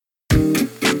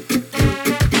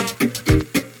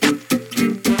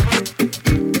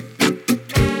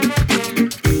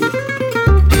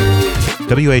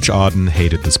W.H. Auden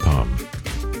hated this poem.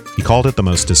 He called it the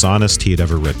most dishonest he had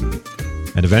ever written,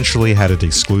 and eventually had it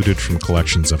excluded from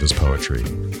collections of his poetry.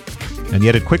 And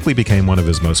yet it quickly became one of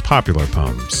his most popular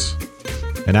poems.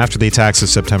 And after the attacks of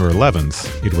September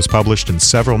 11th, it was published in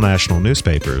several national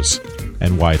newspapers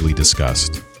and widely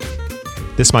discussed.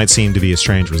 This might seem to be a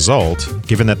strange result,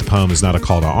 given that the poem is not a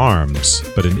call to arms,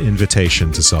 but an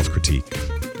invitation to self-critique.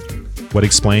 What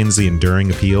explains the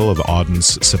enduring appeal of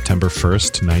Auden's September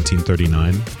 1st,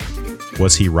 1939?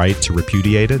 Was he right to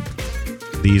repudiate it?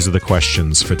 These are the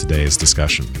questions for today's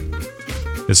discussion.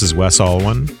 This is Wes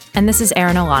Alwan. And this is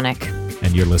Erin Alanik.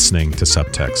 And you're listening to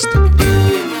Subtext.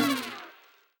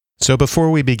 So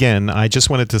before we begin, I just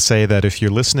wanted to say that if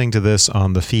you're listening to this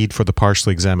on the feed for The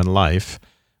Partially Examined Life,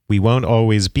 we won't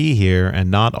always be here, and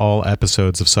not all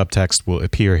episodes of Subtext will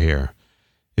appear here.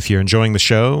 If you're enjoying the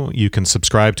show, you can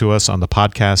subscribe to us on the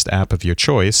podcast app of your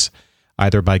choice,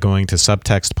 either by going to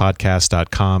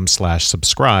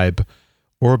subtextpodcast.com/subscribe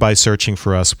or by searching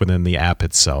for us within the app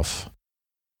itself.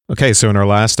 Okay, so in our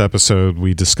last episode,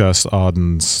 we discussed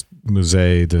Auden's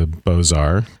Musée des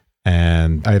Beaux-Arts,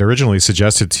 and I had originally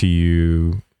suggested to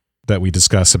you that we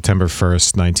discuss September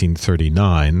 1st,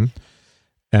 1939,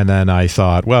 and then I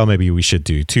thought, well, maybe we should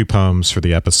do two poems for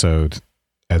the episode,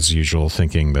 as usual,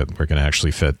 thinking that we're going to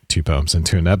actually fit two poems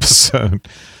into an episode,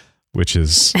 which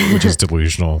is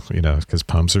delusional, because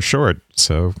poems are short.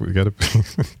 So we got to,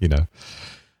 if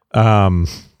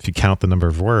you count the number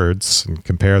of words and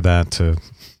compare that to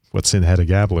what's in Hedda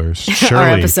Gabler's,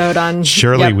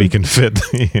 surely we can fit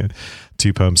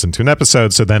two poems into an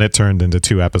episode. So then it turned into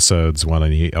two episodes, one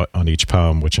on each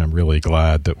poem, which I'm really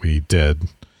glad that we did,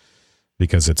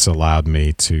 because it's allowed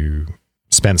me to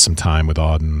spend some time with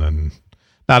Auden, and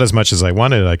not as much as I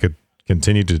wanted. I could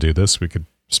continue to do this. We could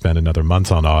spend another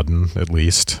month on Auden at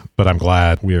least, but I'm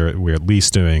glad we're at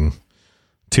least doing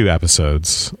two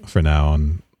episodes for now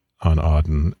on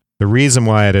Auden. The reason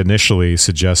why I'd initially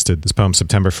suggested this poem,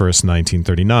 September 1st,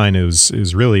 1939, it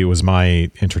was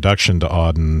my introduction to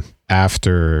Auden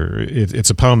after, it's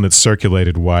a poem that's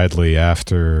circulated widely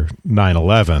after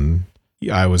 9/11.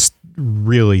 I was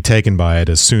really taken by it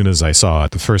as soon as I saw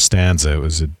it. The first stanza, it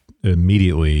was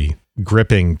immediately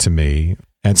gripping to me.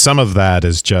 And some of that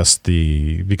is just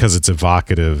because it's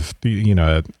evocative,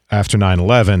 after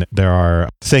 9/11, there are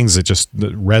things that just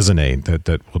resonate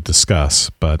that we'll discuss.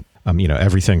 But,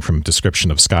 everything from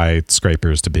description of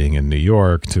skyscrapers to being in New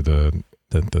York to the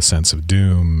sense of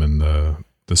doom and the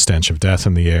stench of death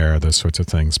in the air, those sorts of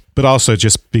things. But also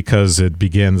just because it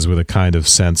begins with a kind of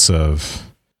sense of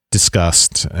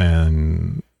disgust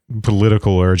and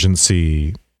political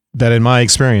urgency that, in my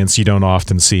experience, you don't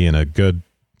often see in a good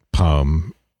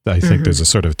poem. I think there's a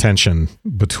sort of tension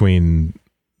between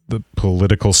the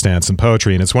political stance and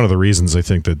poetry, and it's one of the reasons I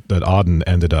think that Auden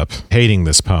ended up hating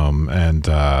this poem and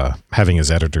having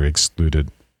his editor excluded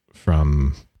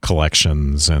from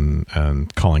collections and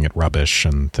calling it rubbish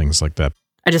and things like that.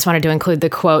 I just wanted to include the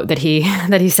quote that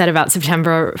he said about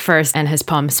September 1st and his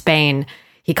poem Spain.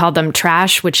 He called them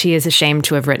trash, which he is ashamed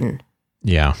to have written.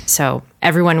 Yeah. So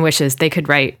everyone wishes they could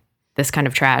write this kind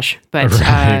of trash. But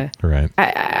right.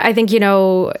 I think,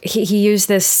 he used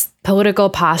this political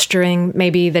posturing,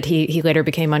 maybe, that he later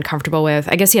became uncomfortable with.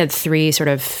 I guess he had three sort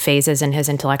of phases in his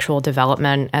intellectual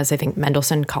development, as I think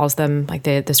Mendelssohn calls them, like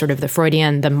the sort of the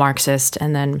Freudian, the Marxist,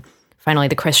 and then finally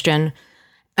the Christian.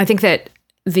 I think that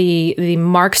the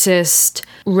Marxist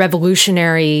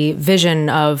revolutionary vision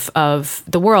of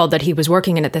the world that he was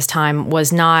working in at this time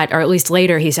was not, or at least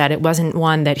later he said, it wasn't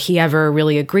one that he ever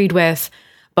really agreed with,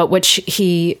 but which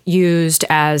he used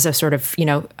as a sort of,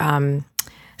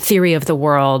 theory of the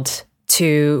world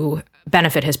to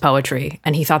benefit his poetry.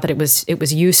 And he thought that it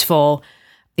was useful,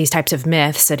 these types of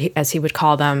myths, as he would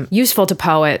call them, useful to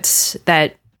poets,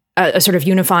 that a sort of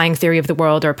unifying theory of the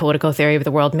world or political theory of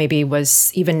the world maybe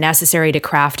was even necessary to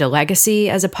craft a legacy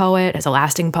as a poet, as a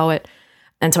lasting poet.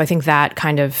 And so I think that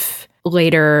kind of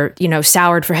later,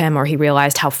 soured for him, or he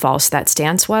realized how false that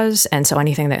stance was. And so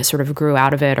anything that sort of grew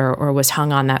out of it or was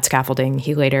hung on that scaffolding,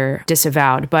 he later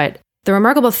disavowed. But the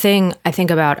remarkable thing, I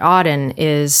think, about Auden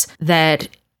is that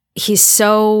he's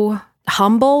so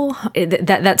humble,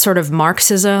 that sort of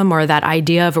Marxism or that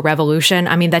idea of a revolution.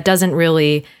 I mean, that doesn't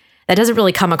really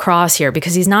come across here,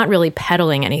 because he's not really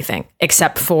peddling anything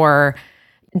except for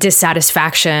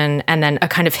dissatisfaction and then a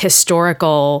kind of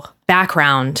historical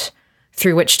background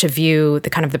through which to view the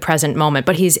kind of the present moment.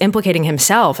 But he's implicating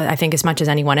himself, I think, as much as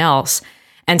anyone else.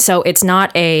 And so it's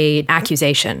not an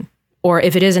accusation, or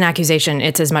if it is an accusation,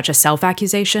 it's as much a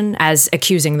self-accusation as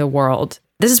accusing the world.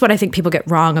 This is what I think people get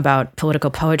wrong about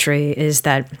political poetry, is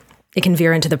that it can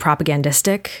veer into the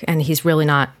propagandistic, and he's really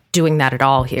not doing that at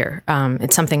all here.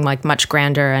 It's something like much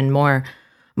grander and more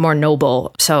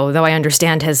noble. So though I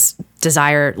understand his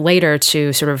desire later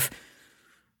to sort of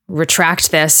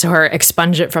retract this or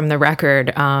expunge it from the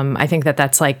record, I think that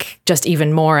that's like just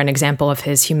even more an example of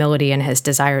his humility and his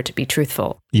desire to be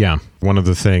truthful. Yeah. One of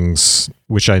the things,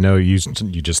 which I know you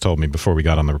just told me before we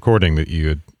got on the recording, that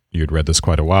you had read this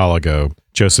quite a while ago.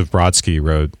 Joseph Brodsky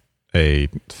wrote a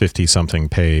 50-something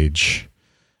page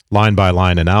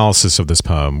line-by-line analysis of this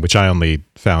poem, which I only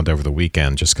found over the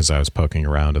weekend just because I was poking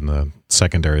around in the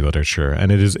secondary literature.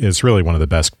 And it's really one of the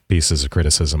best pieces of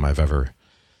criticism I've ever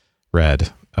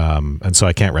read. And so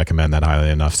I can't recommend that highly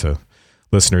enough to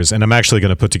listeners. And I'm actually going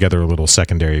to put together a little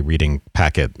secondary reading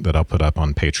packet that I'll put up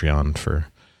on Patreon for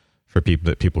people,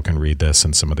 that people can read this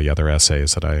and some of the other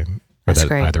essays that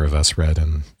either of us read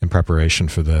in preparation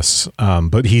for this.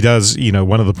 But he does,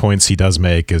 one of the points he does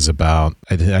make is about,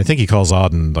 I think he calls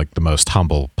Auden like the most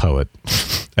humble poet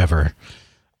ever.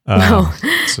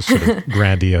 It's a sort of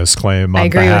grandiose claim on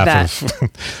behalf of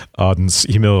Auden's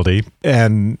humility.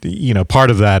 And,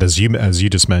 part of that, as you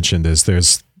just mentioned, is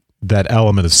there's that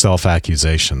element of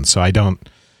self-accusation. So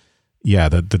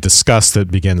the disgust that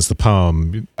begins the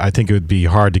poem, I think it would be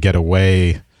hard to get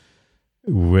away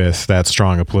with that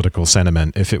strong a political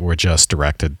sentiment if it were just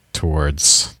directed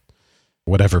towards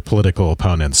whatever political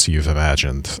opponents you've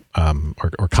imagined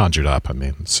or conjured up. I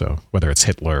mean, so whether it's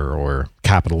Hitler or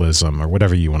capitalism or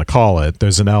whatever you want to call it,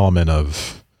 there's an element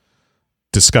of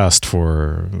disgust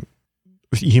for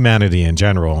humanity in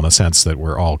general, in a sense that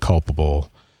we're all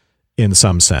culpable in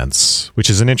some sense, which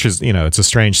is an interest. It's a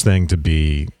strange thing to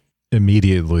be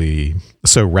immediately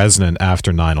so resonant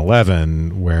after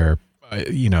 9/11, where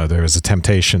there was a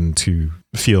temptation to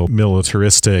feel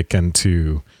militaristic and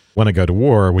to want to go to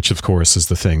war, which of course is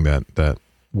the thing that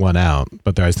won out.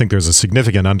 But I think there's a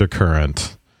significant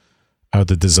undercurrent of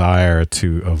the desire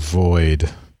to avoid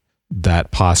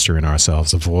that posture in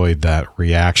ourselves, avoid that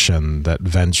reaction, that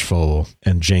vengeful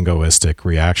and jingoistic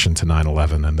reaction to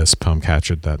 9/11. And this poem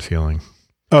captured that feeling.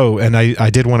 Oh, and I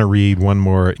did want to read one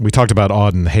more. We talked about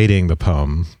Auden hating the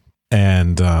poem.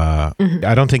 And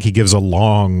I don't think he gives a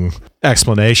long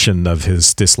explanation of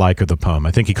his dislike of the poem.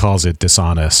 I think he calls it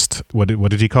dishonest. What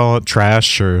did he call it?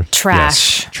 Trash or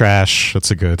trash? Yes, trash.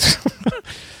 That's a good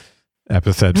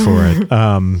epithet for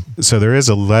it. So there is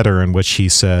a letter in which he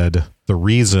said, "The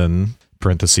reason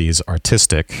 (parentheses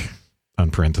artistic)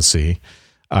 unparentheses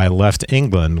I left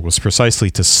England was precisely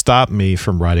to stop me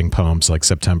from writing poems like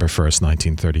September 1st,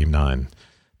 1939.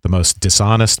 The most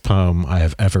dishonest poem I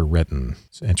have ever written."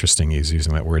 It's interesting he's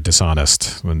using that word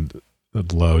dishonest when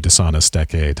the low dishonest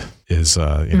decade is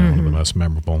one of the most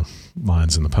memorable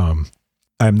lines in the poem.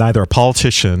 "I am neither a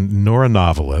politician nor a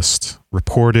novelist.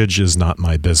 Reportage is not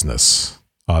my business,"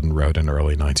 Auden wrote in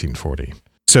early 1940.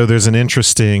 So there's an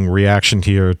interesting reaction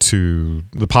here to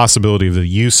the possibility of the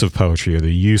use of poetry or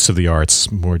the use of the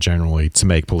arts more generally to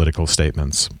make political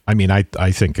statements. I mean,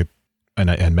 I think it,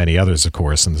 and many others, of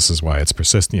course, and this is why it's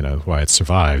why it's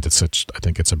survived. I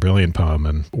think it's a brilliant poem.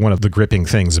 And one of the gripping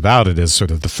things about it is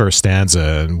sort of the first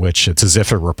stanza, in which it's as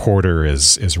if a reporter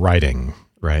is writing,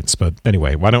 right? But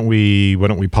anyway, why don't we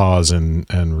pause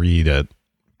and read it?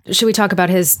 Should we talk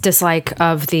about his dislike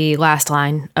of the last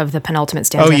line of the penultimate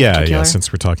stanza? Oh, yeah,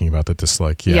 since we're talking about the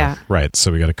dislike. Yeah. Right.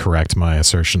 So we got to correct my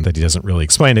assertion that he doesn't really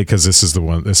explain it, because this is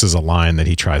a line that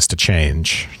he tries to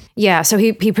change. Yeah, so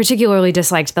he particularly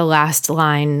disliked the last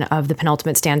line of the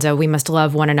penultimate stanza, "We must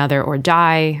love one another or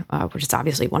die," which is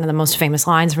obviously one of the most famous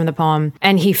lines from the poem.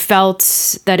 And he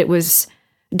felt that it was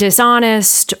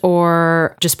dishonest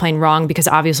or just plain wrong, because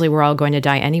obviously we're all going to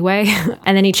die anyway.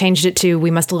 And then he changed it to, "We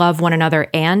must love one another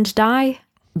and die."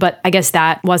 But I guess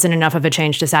that wasn't enough of a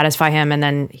change to satisfy him, and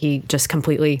then he just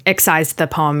completely excised the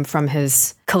poem from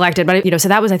his collected. But so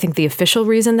that was, I think, the official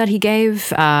reason that he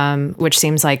gave, which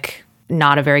seems like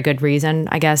not a very good reason,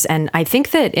 I guess. And I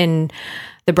think that in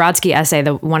the Brodsky essay,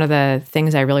 one of the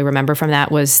things I really remember from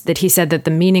that was that he said that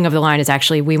the meaning of the line is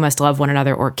actually, "We must love one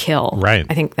another or kill." Right.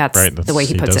 I think that's the way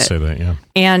he puts it. He does say that, yeah.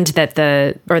 And that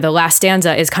the last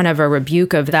stanza is kind of a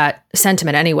rebuke of that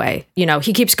sentiment anyway.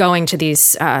 He keeps going to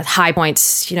these high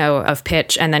points, of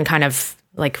pitch, and then kind of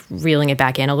like reeling it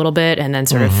back in a little bit, and then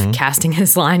sort of casting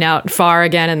his line out far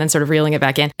again, and then sort of reeling it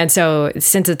back in. And so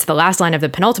since it's the last line of the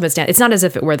penultimate stanza, it's not as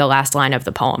if it were the last line of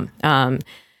the poem.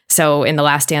 So in the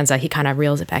last stanza, he kind of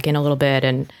reels it back in a little bit.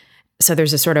 And so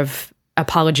there's a sort of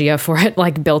apologia for it,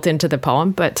 like built into the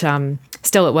poem, but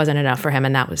still it wasn't enough for him.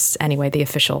 And that was anyway the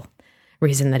official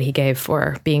reason that he gave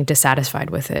for being dissatisfied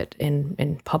with it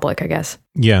in public, I guess.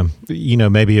 Yeah.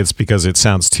 Maybe it's because it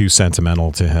sounds too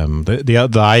sentimental to him. The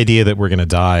idea that we're going to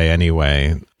die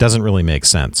anyway doesn't really make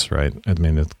sense, right? I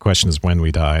mean, the question is when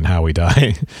we die and how we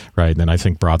die, right? And I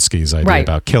think Brodsky's idea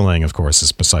about killing, of course,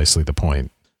 is precisely the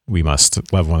point. We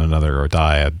must love one another or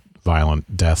die at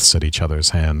violent deaths at each other's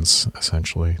hands,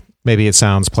 essentially. Maybe it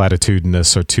sounds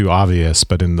platitudinous or too obvious,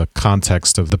 but in the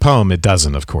context of the poem, it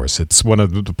doesn't, of course. It's one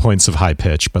of the points of high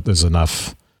pitch, but there's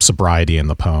enough sobriety in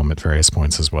the poem at various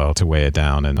points as well to weigh it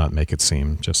down and not make it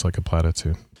seem just like a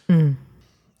platitude.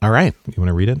 All right. You want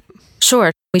to read it?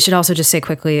 Sure. We should also just say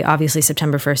quickly, obviously,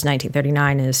 September 1st,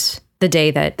 1939 is the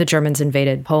day that the Germans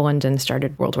invaded Poland and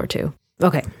started World War II.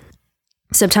 Okay.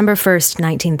 September 1st,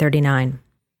 1939.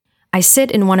 I sit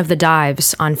in one of the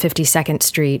dives on 52nd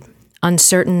Street,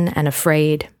 uncertain and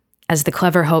afraid, as the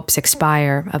clever hopes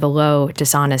expire of a low,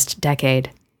 dishonest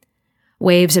decade.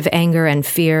 Waves of anger and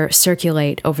fear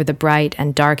circulate over the bright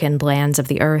and darkened lands of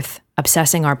the earth,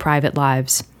 obsessing our private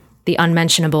lives. The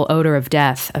unmentionable odor of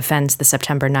death offends the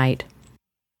September night.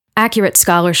 Accurate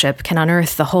scholarship can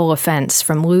unearth the whole offense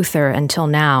from Luther until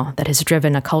now that has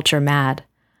driven a culture mad.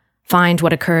 Find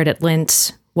what occurred at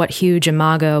Linz, what huge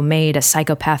imago made a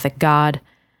psychopathic god.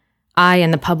 I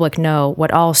and the public know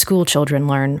what all school children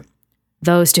learn.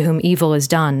 Those to whom evil is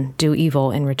done do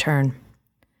evil in return.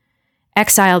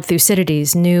 Exiled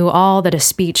Thucydides knew all that a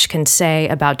speech can say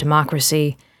about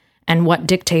democracy and what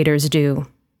dictators do,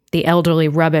 the elderly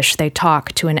rubbish they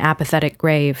talk to an apathetic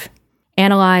grave.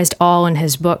 Analyzed all in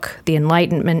his book, The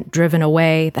Enlightenment Driven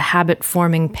Away, the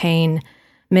habit-forming pain,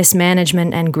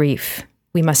 mismanagement, and grief.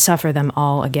 We must suffer them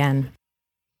all again.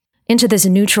 Into this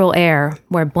neutral air,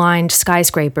 where blind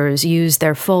skyscrapers use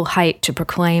their full height to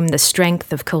proclaim the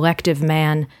strength of collective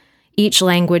man, each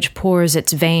language pours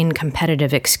its vain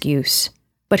competitive excuse.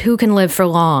 But who can live for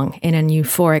long in an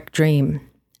euphoric dream?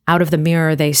 Out of the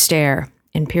mirror they stare,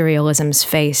 imperialism's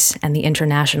face and the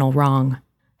international wrong.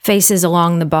 Faces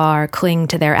along the bar cling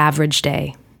to their average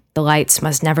day. The lights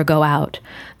must never go out.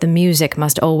 The music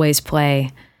must always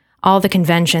play. All the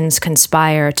conventions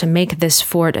conspire to make this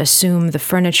fort assume the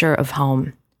furniture of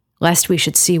home, lest we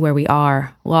should see where we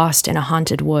are, lost in a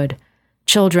haunted wood,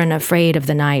 children afraid of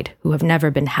the night who have never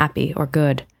been happy or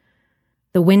good.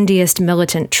 The windiest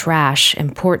militant trash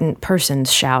important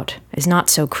persons shout is not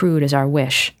so crude as our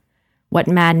wish. What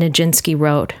Mad Nijinsky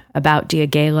wrote about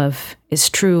Diaghilev is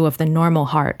true of the normal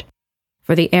heart,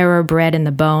 for the error bred in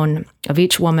the bone of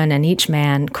each woman and each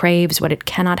man craves what it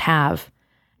cannot have,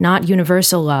 not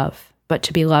universal love, but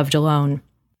to be loved alone.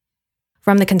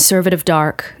 From the conservative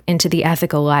dark into the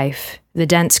ethical life, the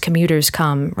dense commuters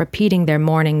come, repeating their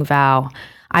morning vow,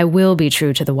 I will be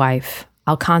true to the wife,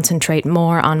 I'll concentrate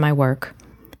more on my work.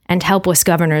 And helpless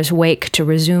governors wake to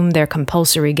resume their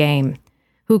compulsory game.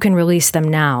 Who can release them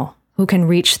now? Who can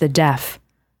reach the deaf?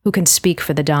 Who can speak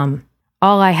for the dumb?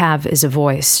 All I have is a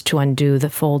voice to undo the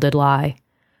folded lie.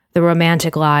 The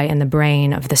romantic lie in the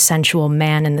brain of the sensual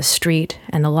man in the street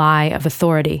and the lie of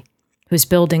authority, whose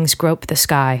buildings grope the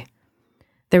sky.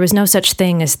 There is no such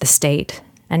thing as the state,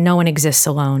 and no one exists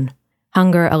alone.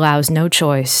 Hunger allows no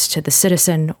choice to the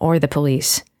citizen or the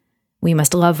police. We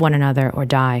must love one another or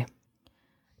die.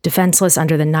 Defenseless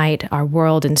under the night, our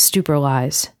world in stupor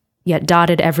lies, yet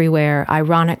dotted everywhere,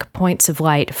 ironic points of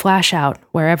light flash out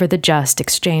wherever the just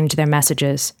exchange their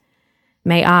messages.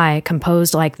 May I,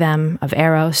 composed like them of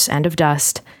eros and of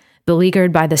dust,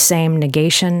 beleaguered by the same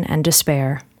negation and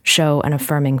despair, show an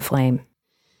affirming flame.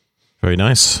 Very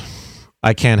nice.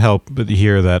 I can't help but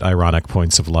hear that ironic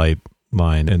points of light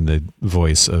line in the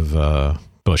voice of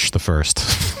Bush the First.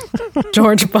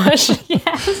 George Bush,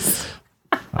 yes.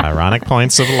 Ironic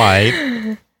points of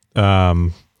light.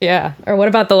 Yeah. Or what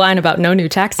about the line about no new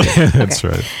taxes? That's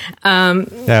right.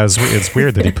 Yeah, it's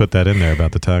weird that he put that in there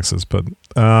about the taxes, but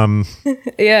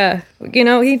yeah,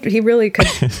 he really could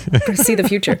see the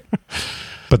future.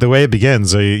 But the way it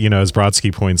begins, as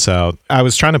Brodsky points out, I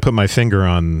was trying to put my finger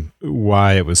on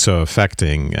why it was so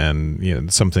affecting,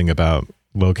 and something about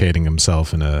locating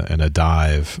himself in a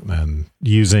dive and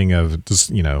using a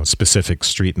specific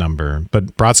street number.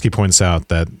 But Brodsky points out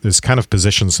that this kind of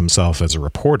positions himself as a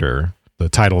reporter. The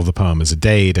title of the poem is a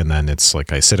date, and then it's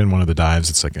like, I sit in one of the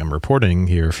dives. It's like, I'm reporting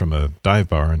here from a dive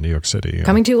bar in New York City.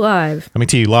 Coming to you live.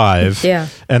 Yeah.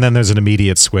 And then there's an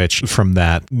immediate switch from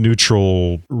that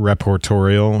neutral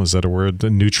reportorial, is that a word?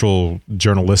 The neutral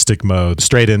journalistic mode,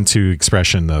 straight into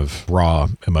expression of raw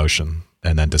emotion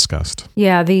and then disgust.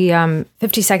 Yeah, the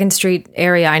 52nd Street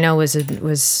area I know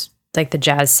was like the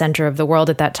jazz center of the world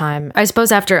at that time. I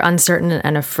suppose after Uncertain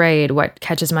and Afraid, what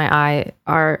catches my eye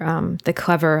are the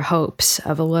clever hopes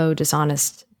of a low,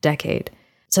 dishonest decade.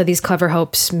 So these clever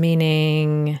hopes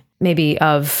meaning maybe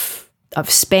of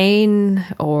Spain,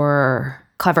 or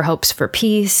clever hopes for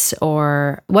peace,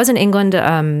 or wasn't England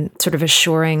sort of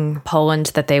assuring Poland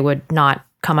that they would not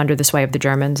come under the sway of the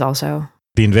Germans also?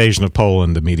 The invasion of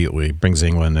Poland immediately brings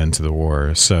England into the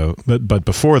war. So, but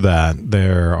before that,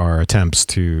 there are attempts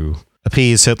to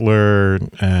appease Hitler,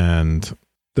 and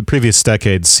the previous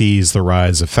decade sees the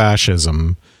rise of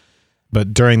fascism.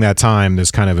 But during that time,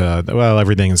 there's kind of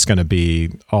everything is going to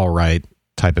be all right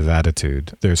type of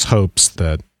attitude. There's hopes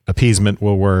that appeasement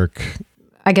will work.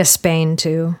 I guess Spain,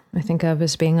 too, I think of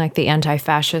as being like the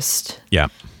anti-fascist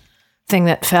thing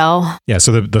that fell. Yeah,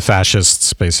 so the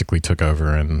fascists basically took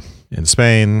over in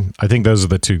Spain. I think those are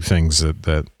the two things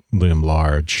that loom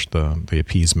large, the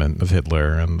appeasement of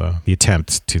Hitler and the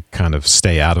attempt to kind of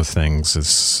stay out of things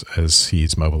as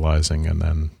he's mobilizing, and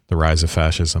then the rise of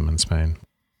fascism in Spain.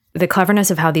 The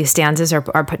cleverness of how these stanzas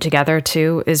are put together,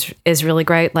 too, is really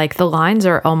great. Like, the lines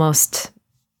are almost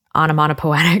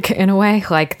onomatopoetic in a way.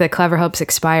 Like, the clever hopes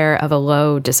expire of a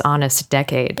low, dishonest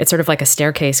decade. It's sort of like a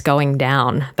staircase going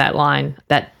down, that line,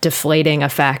 that deflating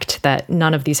effect that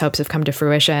none of these hopes have come to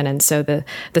fruition. And so the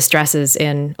stresses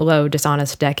in low,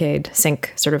 dishonest decade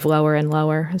sink sort of lower and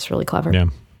lower. It's really clever. Yeah.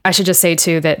 I should just say,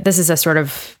 too, that this is a sort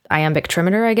of iambic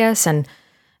trimeter, I guess, and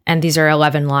these are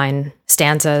 11-line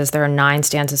stanzas. There are 9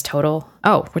 stanzas total.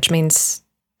 Oh, which means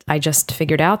I just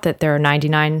figured out that there are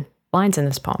 99 lines in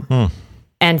this poem.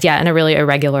 And in a really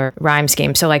irregular rhyme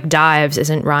scheme. So like Dives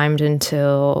isn't rhymed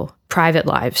until Private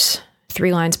Lives,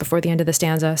 3 lines before the end of the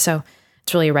stanza. So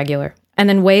it's really irregular. And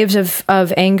then waves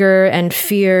of anger and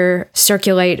fear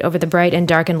circulate over the bright and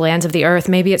darkened lands of the earth.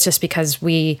 Maybe it's just because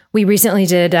we recently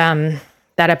did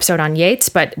that episode on Yeats,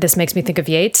 but this makes me think of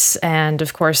Yeats. And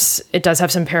of course, it does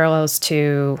have some parallels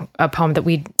to a poem that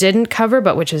we didn't cover,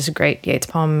 but which is a great Yeats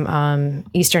poem,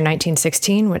 Easter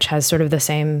 1916, which has sort of the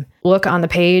same look on the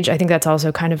page. I think that's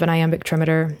also kind of an iambic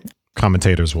trimeter.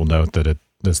 Commentators will note that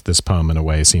this poem in a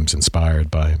way seems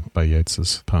inspired by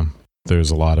Yeats's poem.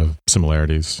 There's a lot of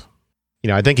similarities.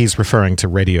 I think he's referring to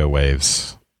radio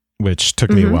waves, which took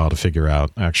me a while to figure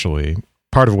out, actually.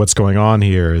 Part of what's going on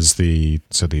here is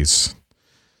these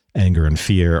anger and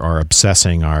fear are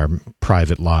obsessing our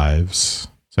private lives.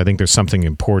 So I think there's something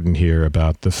important here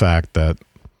about the fact that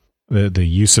the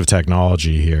use of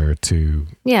technology here to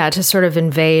sort of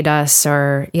invade us,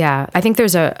 I think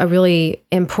there's a really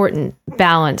important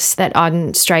balance that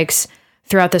Auden strikes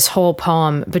throughout this whole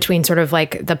poem between sort of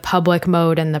like the public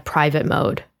mode and the private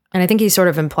mode. And I think he sort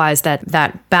of implies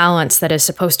that balance that is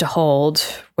supposed to hold,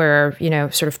 where,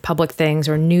 sort of public things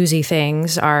or newsy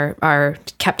things are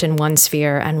kept in one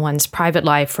sphere and one's private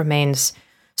life remains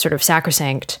sort of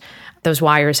sacrosanct. Those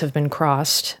wires have been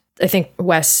crossed. I think,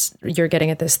 Wes, you're getting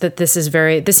at this, that this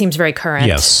seems very current.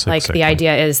 Yes, like exactly. The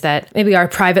idea is that maybe our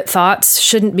private thoughts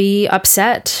shouldn't be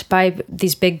upset by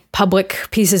these big public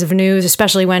pieces of news,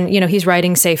 especially when, he's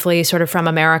writing safely sort of from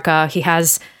America. He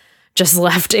has just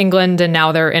left England and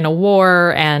now they're in a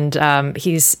war, and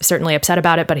he's certainly upset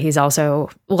about it, but he's also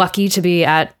lucky to be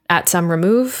at some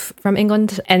remove from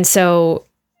England. And so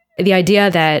the idea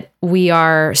that we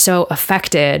are so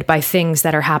affected by things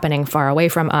that are happening far away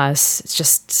from us, it's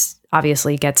just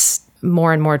obviously gets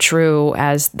more and more true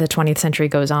as the 20th century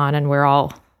goes on and we're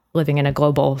all living in a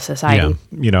global society.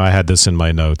 Yeah. I had this in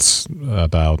my notes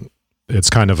about, it's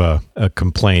kind of a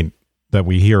complaint that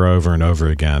we hear over and over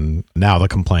again. Now the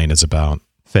complaint is about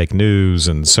fake news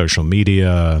and social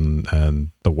media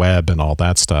and the web and all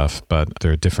that stuff, but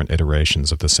there are different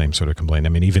iterations of the same sort of complaint. I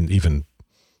mean, even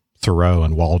Thoreau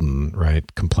and Walden,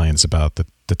 right, complains about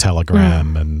the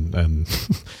telegram and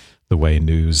the way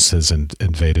news has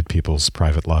invaded people's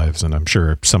private lives. And I'm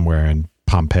sure somewhere in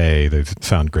Pompeii, they've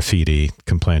found graffiti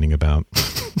complaining about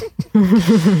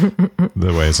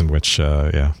the ways in which,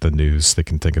 the news, they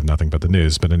can think of nothing but the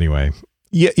news. But anyway,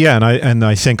 and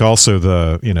I think also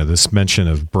this mention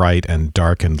of bright and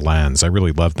darkened lands, I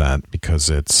really love that because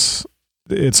it's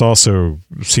also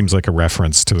seems like a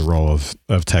reference to the role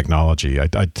of technology.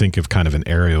 I think of kind of an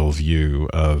aerial view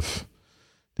of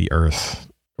the Earth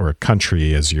or a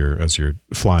country as you're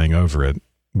flying over it,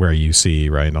 where you see,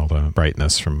 right, all the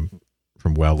brightness from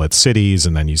well-lit cities,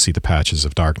 and then you see the patches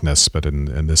of darkness. But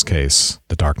in this case,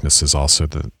 the darkness is also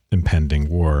the impending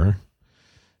war.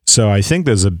 So I think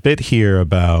there's a bit here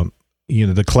about,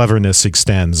 the cleverness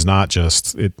extends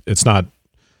it's not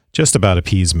just about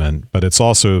appeasement, but it's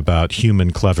also about human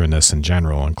cleverness in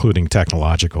general, including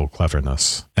technological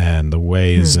cleverness, and the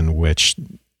ways in which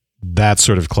that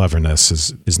sort of cleverness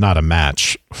is not a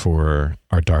match for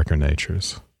our darker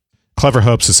natures. Clever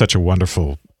hopes is such a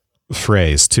wonderful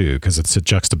phrase too, because it's a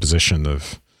juxtaposition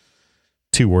of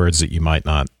two words that you might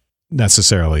not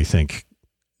necessarily think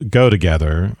go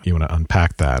together. You want to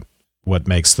unpack that. What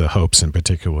makes the hopes in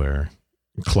particular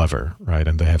clever, right?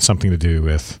 And they have something to do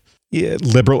with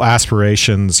liberal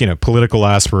aspirations, political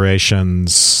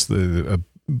aspirations, a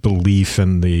belief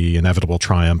in the inevitable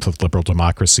triumph of liberal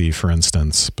democracy, for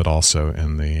instance, but also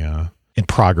in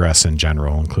progress in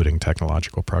general, including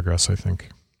technological progress, I think.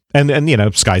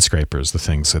 And skyscrapers, the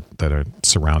things that are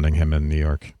surrounding him in New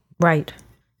York. Right.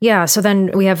 Yeah. So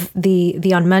then we have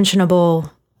the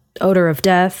unmentionable odor of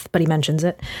death, but he mentions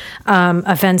it,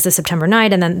 offends the September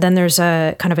night. And then there's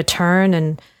a kind of a turn,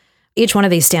 and each one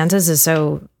of these stanzas is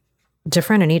so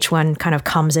different, and each one kind of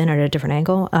comes in at a different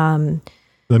angle.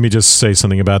 Let me just say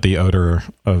something about the odor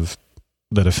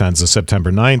that offends the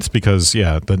September 9th, because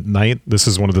the night, this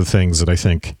is one of the things that I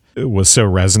think was so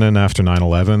resonant after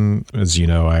 9/11. As you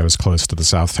know, I was close to the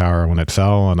South Tower when it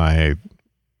fell, and I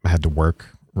had to work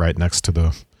right next to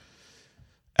the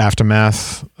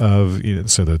aftermath of,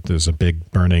 so that there's a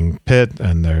big burning pit,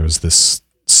 and there was this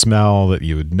smell that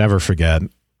you would never forget.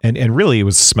 And really it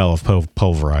was the smell of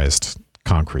pulverized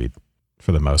concrete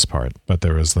for the most part. But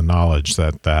there was the knowledge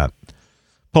that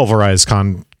pulverized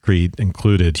concrete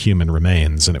included human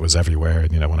remains, and it was everywhere.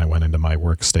 And, when I went into my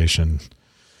workstation,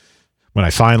 when I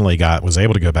finally was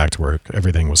able to go back to work,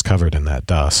 everything was covered in that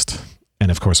dust.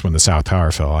 And of course, when the South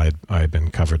Tower fell, I had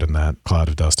been covered in that cloud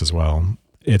of dust as well.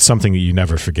 It's something that you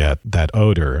never forget, that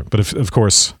odor. But of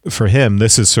course, for him,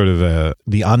 this is sort of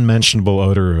the unmentionable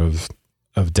odor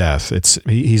of death.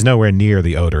 He's nowhere near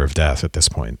the odor of death at this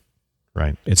point,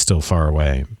 right? It's still far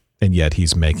away, and yet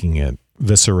he's making it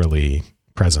viscerally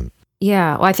present.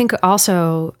 Yeah, well, I think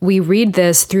also we read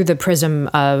this through the prism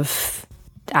of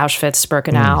Auschwitz,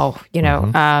 Birkenau,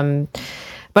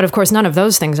 but of course, none of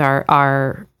those things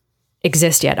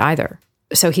exist yet either.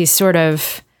 So he's sort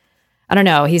of, I don't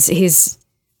know, he's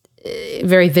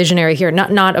very visionary here.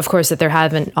 Not of course that there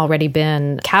haven't already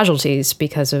been casualties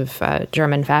because of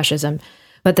German fascism,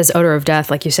 but this odor of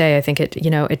death, like you say, I think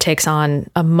it takes on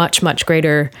a much, much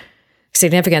greater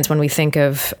significance when we think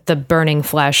of the burning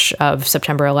flesh of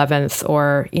September 11th,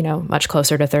 or, much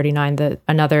closer to 39,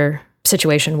 another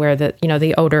situation where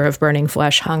the odor of burning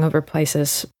flesh hung over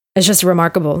places. It's just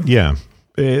remarkable. Yeah.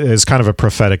 It's kind of a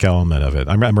prophetic element of it.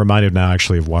 I'm reminded now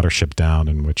actually of Watership Down,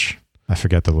 in which I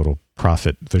forget the little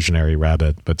prophet visionary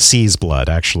rabbit, but sees blood.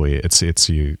 Actually, it's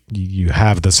you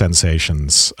have the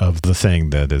sensations of the thing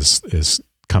that is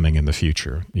coming in the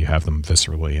future. You have them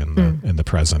viscerally in the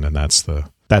present, and that's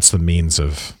the means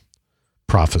of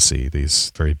prophecy.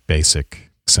 These very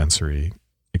basic sensory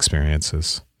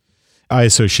experiences. I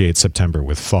associate September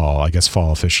with fall. I guess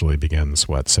fall officially begins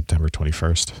September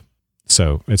 21st.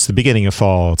 So it's the beginning of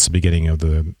fall. It's the beginning of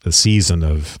the season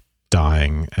of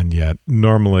dying. And yet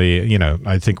normally,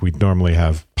 I think we normally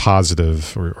have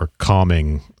positive or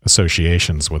calming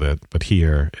associations with it. But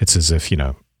here it's as if,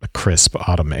 a crisp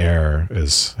autumn air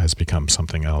has become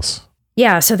something else.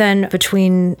 Yeah. So then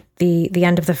between the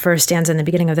end of the first stanza and the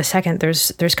beginning of the second,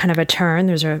 there's kind of a turn.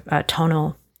 There's a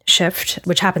tonal shift,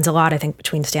 which happens a lot, I think,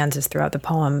 between stanzas throughout the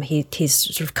poem. He's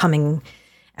sort of coming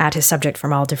at his subject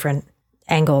from all different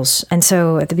angles. And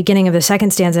so at the beginning of the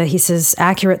second stanza, he says,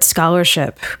 accurate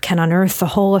scholarship can unearth the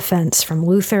whole offense from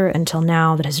Luther until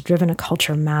now that has driven a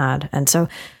culture mad. And so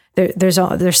there's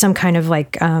some kind of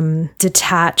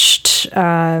detached,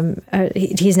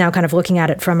 he's now kind of looking at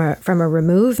it from a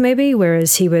remove maybe,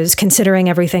 whereas he was considering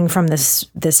everything from this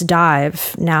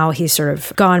dive. Now he's sort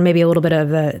of gone maybe a little bit of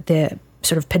the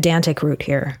sort of pedantic route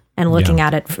here and looking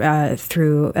at it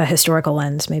through a historical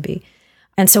lens maybe.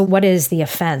 And so what is the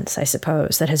offense, I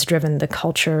suppose, that has driven the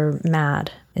culture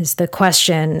mad is the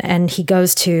question. And he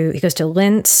goes to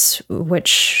Linz,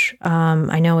 which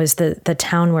I know is the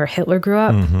town where Hitler grew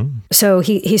up. Mm-hmm. So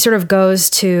he sort of goes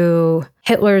to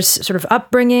Hitler's sort of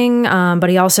upbringing, but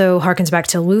he also harkens back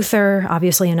to Luther,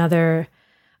 obviously another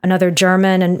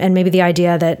German, and maybe the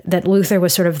idea that Luther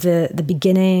was sort of the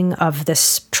beginning of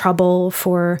this trouble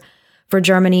for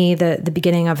Germany, the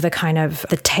beginning of the kind of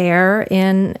the tear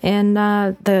in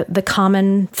the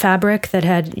common fabric that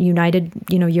had united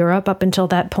Europe up until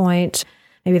that point.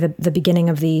 Maybe the beginning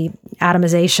of the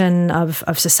atomization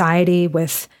of society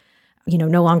with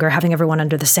no longer having everyone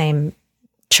under the same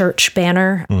church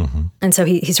banner. Mm-hmm. And so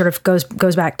he sort of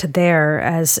goes back to there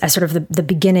as sort of the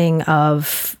beginning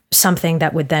of something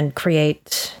that would then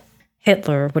create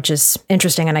Hitler, which is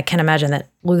interesting. And I can imagine that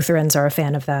Lutherans are a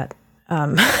fan of that.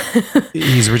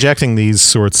 He's rejecting these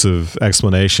sorts of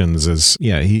explanations as,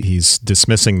 he's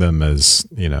dismissing them as,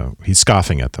 he's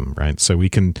scoffing at them, right? So we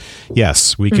can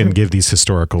give these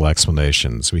historical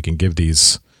explanations. We can give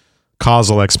these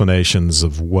causal explanations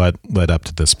of what led up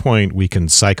to this point. We can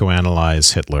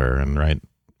psychoanalyze Hitler and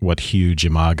what huge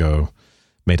imago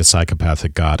made a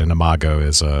psychopathic god. An imago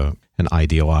is an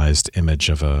idealized image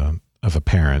of a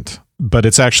parent. But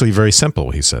it's actually very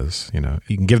simple, he says.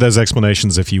 You can give those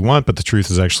explanations if you want, but the truth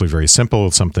is actually very simple.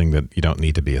 It's something that you don't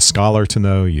need to be a scholar to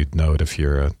know. You'd know it if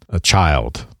you're a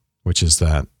child, which is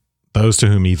that those to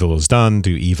whom evil is done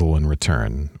do evil in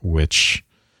return, which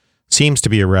seems to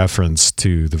be a reference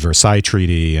to the Versailles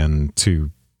Treaty and to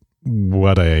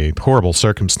what a horrible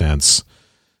circumstance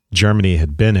Germany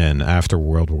had been in after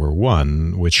World War I,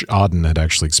 which Auden had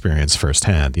actually experienced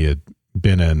firsthand. He had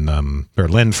been in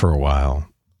Berlin for a while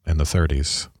in the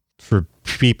 30s. For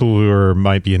people who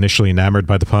might be initially enamored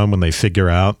by the poem, when they figure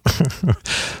out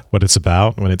what it's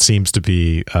about, when it seems to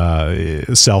be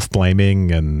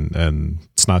self-blaming and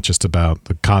it's not just about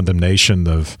the condemnation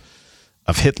of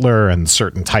Hitler and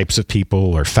certain types of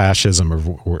people or fascism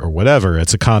or whatever,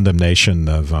 it's a condemnation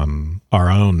of our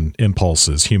own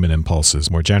impulses, human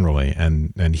impulses more generally.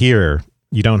 And here,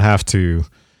 you don't have to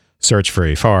search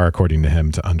very far, according to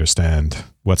him, to understand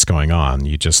what's going on.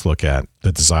 You just look at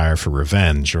the desire for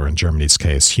revenge, or in Germany's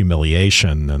case,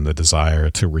 humiliation, and the desire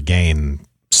to regain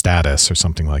status or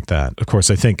something like that. Of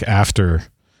course, I think after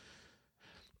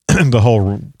the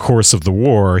whole course of the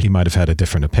war, he might have had a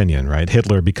different opinion, right?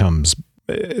 Hitler becomes,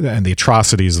 and the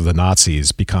atrocities of the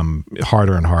Nazis become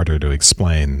harder and harder to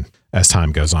explain as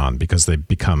time goes on, because they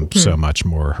become so much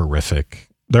more horrific.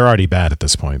 They're already bad at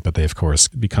this point, but they, of course,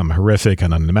 become horrific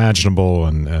and unimaginable,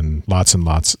 and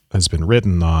lots has been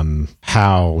written on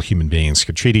how human beings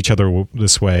could treat each other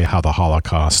this way, how the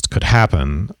Holocaust could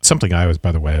happen. Something I was,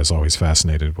 by the way, was always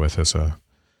fascinated with as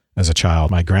a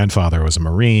child. My grandfather was a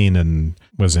Marine and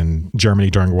was in Germany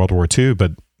during World War II,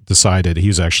 but decided, he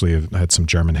was actually had some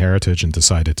German heritage and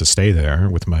decided to stay there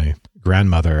with my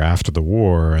grandmother after the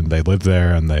war, and they lived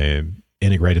there and they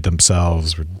integrated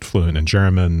themselves, were fluent in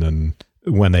German. And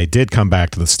when they did come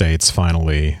back to the States,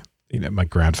 finally, my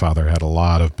grandfather had a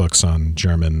lot of books on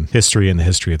German history and the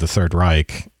history of the Third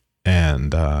Reich.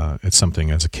 And it's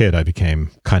something as a kid I became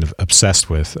kind of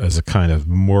obsessed with as a kind of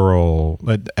moral,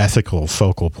 ethical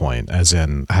focal point, as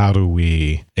in, how do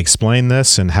we explain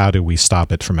this and how do we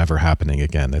stop it from ever happening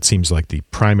again? That seems like the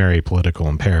primary political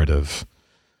imperative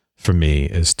for me,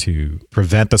 is to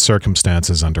prevent the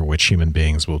circumstances under which human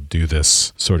beings will do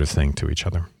this sort of thing to each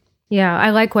other. Yeah, I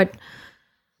like what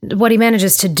he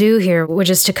manages to do here, which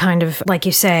is to kind of, like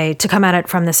you say, to come at it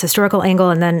from this historical angle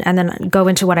and then go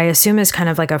into what I assume is kind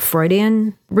of like a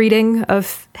Freudian reading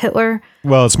of Hitler.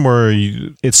 Well,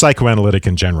 it's psychoanalytic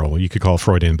in general. You could call it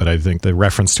Freudian, but I think the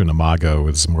reference to an imago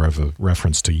is more of a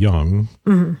reference to Jung.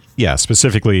 Mm-hmm. Yeah,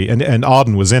 specifically, and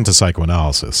Auden was into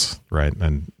psychoanalysis, right?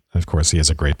 And of course, he has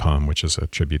a great poem, which is a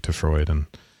tribute to Freud. And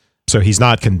so he's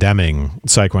not condemning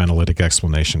psychoanalytic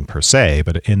explanation per se,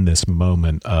 but in this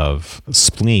moment of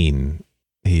spleen,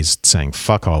 he's saying,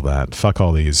 fuck all that. Fuck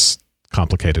all these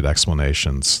complicated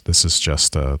explanations. This is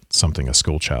just something a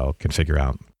school child can figure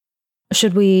out.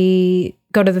 Should we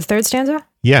go to the third stanza?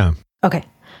 Yeah. Okay.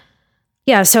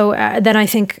 Yeah, so then I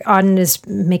think Auden is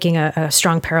making a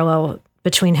strong parallel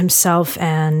between himself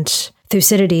and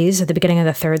Thucydides at the beginning of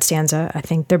the third stanza. I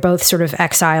think they're both sort of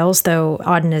exiles, though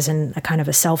Auden is in a kind of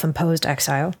a self-imposed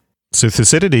exile. So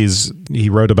Thucydides, he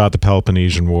wrote about the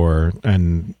Peloponnesian War,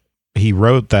 and he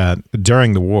wrote that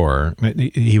during the war,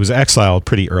 he was exiled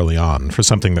pretty early on for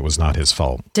something that was not his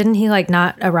fault. Didn't he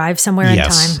not arrive somewhere in time?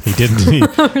 Yes, he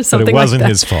didn't. But it wasn't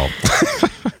his fault.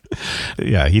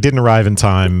 Yeah, he didn't arrive in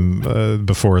time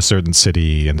before a certain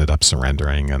city ended up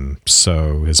surrendering, and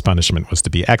so his punishment was to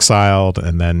be exiled,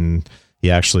 and then he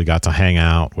actually got to hang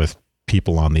out with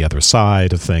people on the other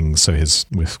side of things, so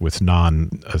with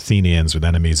non-Athenians, with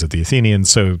enemies of the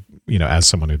Athenians, so, as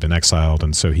someone who'd been exiled,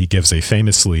 and so he gives a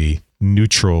famously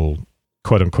neutral,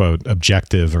 quote-unquote,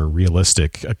 objective or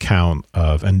realistic account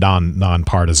of, and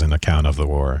non-partisan account of the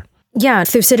war. Yeah,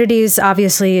 Thucydides,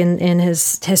 obviously, in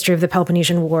his History of the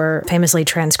Peloponnesian War, famously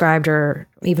transcribed, or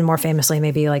even more famously,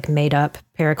 maybe made up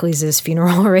Pericles'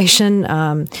 funeral oration,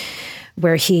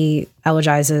 where he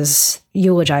eulogizes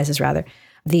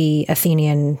the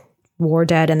Athenian war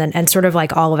dead, and sort of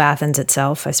all of Athens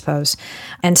itself, I suppose.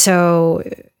 And so,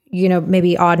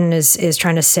 maybe Auden is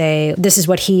trying to say this is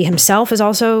what he himself is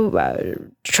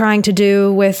also trying to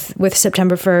do with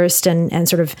September 1st, and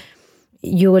sort of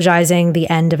eulogizing the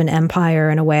end of an empire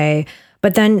in a way.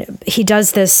 But then he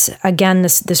does this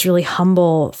really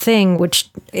humble thing, which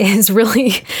is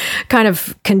really kind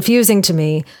of confusing to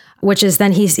me, which is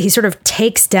then he sort of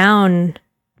takes down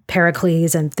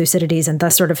Pericles and Thucydides and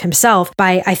thus sort of himself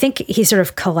by, I think he sort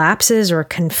of collapses or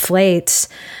conflates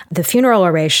the funeral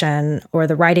oration or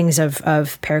the writings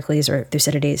of Pericles or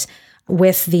Thucydides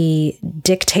with the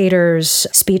dictators'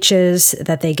 speeches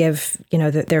that they give,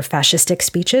 their fascistic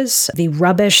speeches, the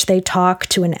rubbish they talk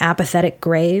to an apathetic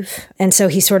grave. And so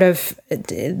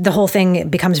the whole thing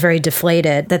becomes very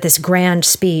deflated, that this grand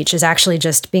speech is actually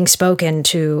just being spoken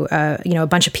to, a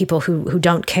bunch of people who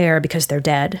don't care because they're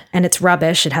dead. And it's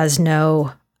rubbish. It has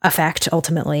no effect,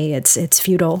 ultimately. It's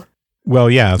futile. Well,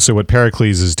 yeah. So what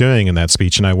Pericles is doing in that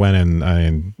speech, and I went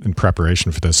in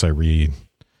preparation for this,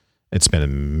 it's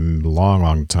been a long,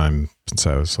 long time since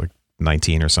I was like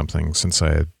 19 or something, since I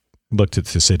had looked at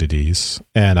Thucydides,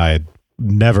 and I had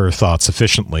never thought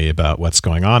sufficiently about what's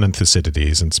going on in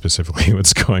Thucydides and specifically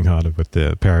what's going on with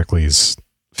the Pericles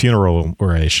funeral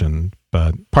oration.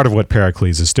 But part of what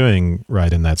Pericles is doing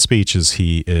right in that speech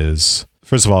is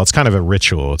first of all, it's kind of a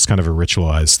ritual. It's kind of a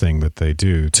ritualized thing that they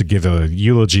do to give a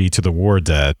eulogy to the war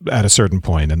dead at a certain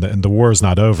point, and the war is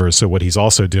not over. So what he's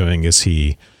also doing is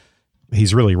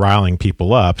he's really riling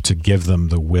people up to give them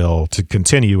the will to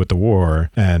continue with the war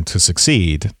and to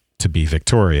succeed, to be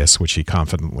victorious, which he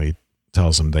confidently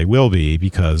tells them they will be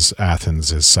because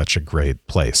Athens is such a great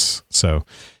place. So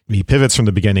he pivots from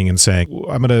the beginning and saying,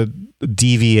 I'm going to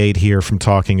deviate here from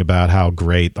talking about how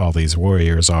great all these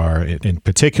warriors are in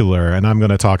particular, and I'm going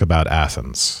to talk about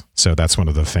Athens. So that's one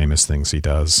of the famous things he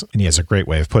does. And he has a great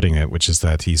way of putting it, which is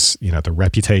that the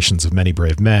reputations of many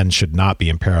brave men should not be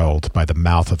imperiled by the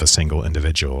mouth of a single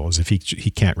individual, as if he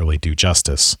can't really do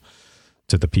justice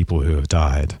to the people who have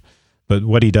died. But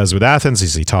what he does with Athens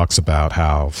is he talks about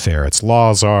how fair its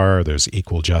laws are, there's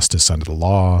equal justice under the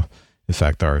law. In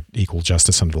fact, our equal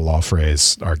justice under the law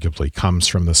phrase arguably comes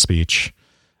from the speech.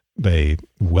 They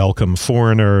welcome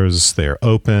foreigners. They're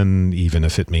open, even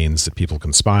if it means that people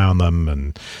can spy on them.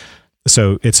 And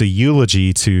so it's a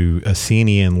eulogy to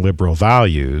Athenian liberal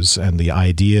values and the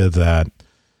idea that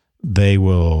they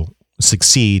will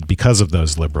succeed because of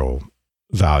those liberal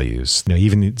values.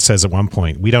 Even it says at one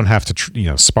point, we don't have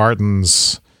to,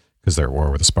 Spartans, because they're at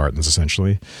war with the Spartans,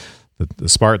 essentially. The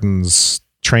Spartans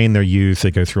train their youth. They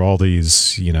go through all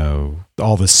these,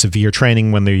 all this severe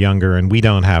training when they're younger, and we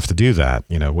don't have to do that.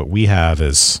 What we have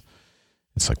is,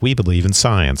 it's like we believe in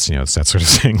science. It's that sort of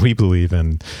thing. We believe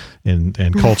in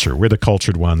culture. We're the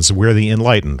cultured ones. We're the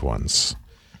enlightened ones.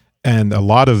 And a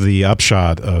lot of the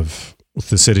upshot of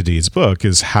Thucydides' book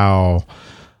is how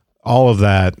all of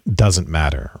that doesn't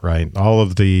matter, right? All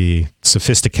of the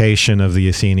sophistication of the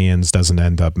Athenians doesn't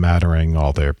end up mattering,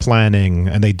 all their planning.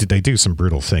 And they do some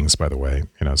brutal things, by the way.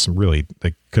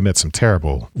 They commit some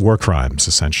terrible war crimes,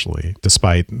 essentially,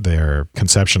 despite their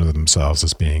conception of themselves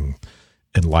as being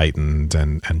enlightened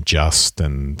and just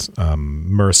and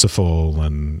merciful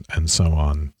and so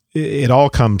on. It all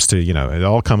comes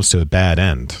to, a bad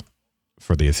end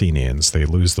for the Athenians. They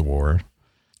lose the war.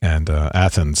 And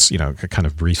Athens, kind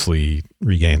of briefly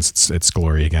regains its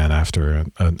glory again after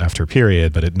a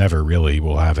period, but it never really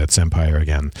will have its empire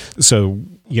again. So,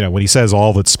 when he says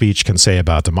all that speech can say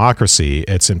about democracy,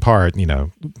 it's in part,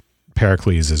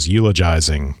 Pericles is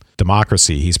eulogizing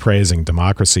democracy. He's praising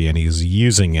democracy, and he's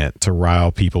using it to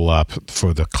rile people up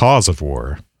for the cause of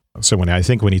war. So when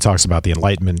he talks about the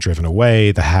Enlightenment driven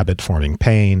away, the habit-forming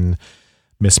pain,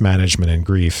 mismanagement and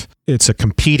grief, it's a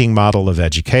competing model of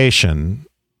education,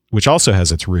 which also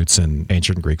has its roots in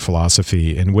ancient Greek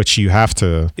philosophy, in which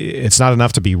it's not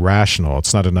enough to be rational.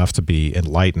 It's not enough to be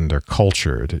enlightened or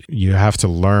cultured. You have to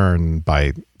learn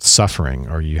by suffering,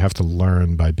 or you have to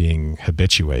learn by being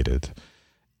habituated.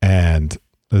 And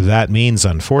that means,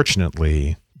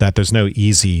 unfortunately, that there's no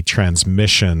easy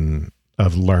transmission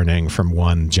of learning from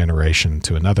one generation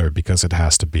to another because it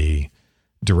has to be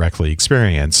directly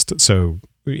experienced. So,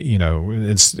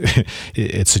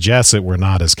 it suggests that we're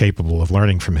not as capable of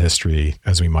learning from history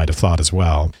as we might have thought as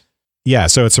well. Yeah,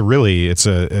 so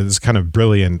it's kind of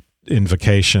brilliant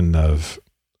invocation of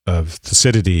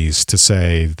Thucydides to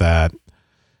say that,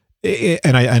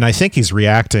 and I think he's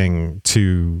reacting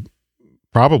to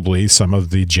probably some of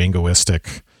the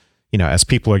jingoistic, as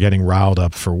people are getting riled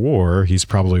up for war, he's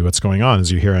probably what's going on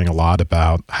is you're hearing a lot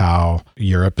about how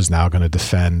Europe is now going to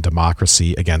defend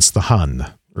democracy against the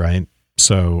Hun, right?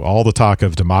 So all the talk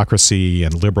of democracy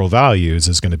and liberal values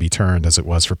is going to be turned, as it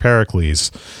was for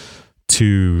Pericles,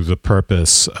 to the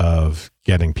purpose of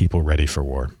getting people ready for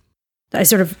war. I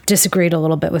sort of disagreed a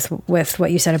little bit with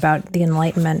what you said about the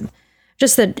Enlightenment.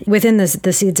 Just that within the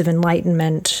seeds of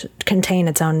enlightenment contain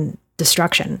its own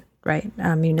destruction. right?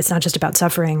 I mean, it's not just about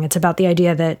suffering. It's about the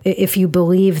idea that if you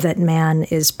believe that man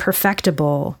is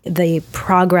perfectible, the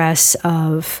progress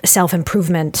of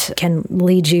self-improvement can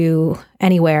lead you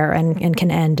anywhere and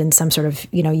can end in some sort of,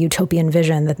 utopian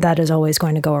vision that is always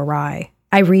going to go awry.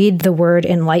 I read the word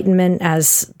enlightenment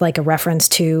as like a reference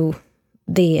to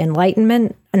the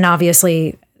Enlightenment, and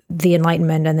obviously the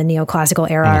Enlightenment and the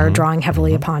neoclassical era are drawing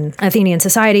heavily upon Athenian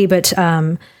society, but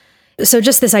so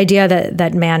just this idea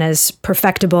that man is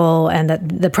perfectible and that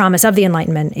the promise of the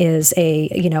Enlightenment is a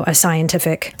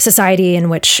scientific society in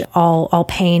which all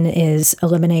pain is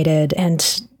eliminated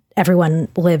and everyone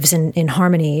lives in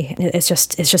harmony. It's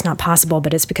just not possible,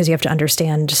 but it's because you have to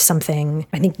understand something,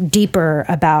 I think, deeper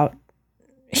about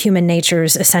human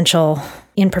nature's essential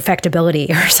imperfectibility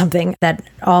or something, that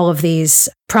all of these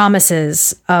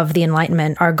promises of the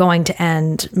Enlightenment are going to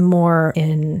end more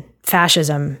in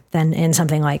fascism than in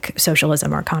something like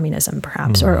socialism or communism,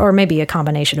 perhaps, or maybe a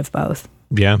combination of both.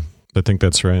 Yeah, I think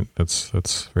that's right.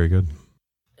 That's very good.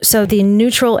 So the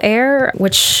neutral air,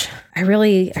 which I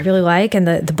really like, and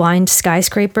the blind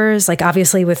skyscrapers, like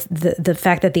obviously with the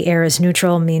fact that the air is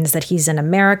neutral means that he's in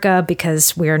America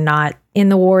because we're not in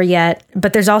the war yet.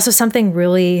 But there's also something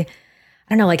really, I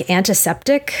don't know, like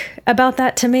antiseptic about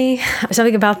that to me.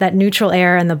 Something about that neutral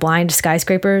air and the blind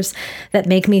skyscrapers that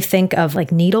make me think of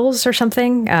like needles or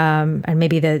something. And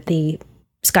maybe the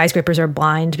skyscrapers are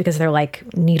blind because they're like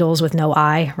needles with no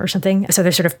eye or something. So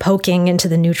they're sort of poking into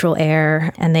the neutral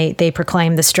air, and they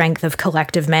proclaim the strength of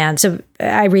collective man. So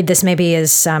I read this maybe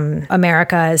as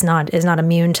America is not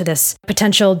immune to this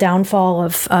potential downfall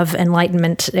of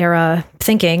Enlightenment era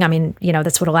thinking. I mean,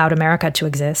 that's what allowed America to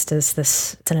exist, is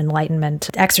this, it's an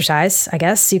Enlightenment exercise, I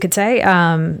guess you could say, or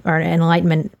an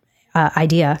Enlightenment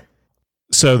idea.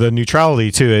 So the neutrality,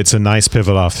 too, it's a nice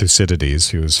pivot off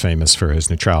Thucydides, who was famous for his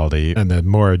neutrality, and the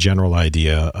more general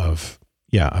idea of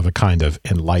a kind of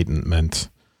Enlightenment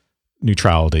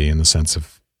neutrality in the sense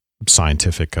of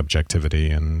scientific objectivity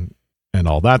and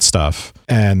all that stuff,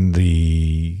 and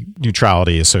the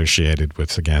neutrality associated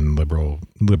with, again, liberal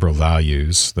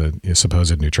values, the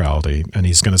supposed neutrality. And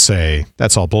he's going to say,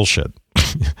 that's all bullshit.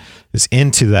 It's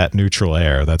into that neutral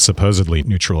air, that supposedly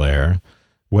neutral air.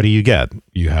 What do you get?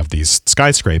 You have these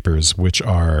skyscrapers, which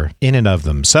are in and of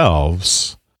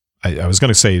themselves, I was going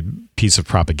to say piece of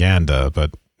propaganda,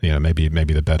 but maybe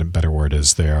the better word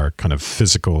is they are kind of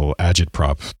physical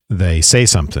agitprop. They say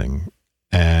something,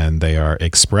 and they are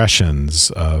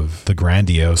expressions of the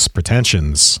grandiose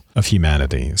pretensions of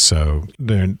humanity. So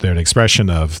they're an expression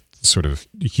of sort of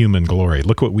human glory.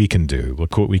 Look what we can do.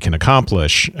 Look what we can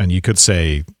accomplish. And you could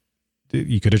say,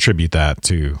 you could attribute that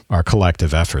to our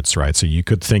collective efforts, right? So you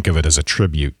could think of it as a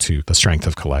tribute to the strength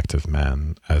of collective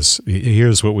man, as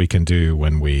here's what we can do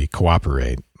when we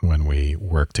cooperate, when we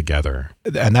work together.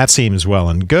 And that seems well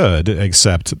and good,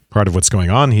 except part of what's going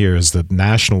on here is that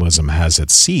nationalism has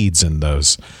its seeds in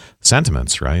those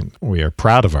sentiments, right? We are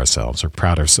proud of ourselves, or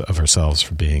proud of ourselves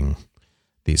for being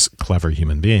these clever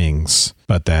human beings,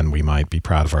 but then we might be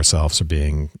proud of ourselves for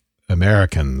being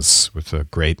Americans with a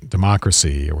great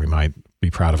democracy, or we might be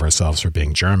proud of ourselves for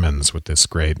being Germans with this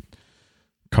great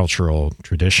cultural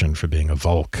tradition, for being a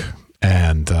Volk.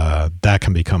 And that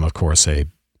can become, of course, a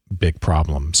big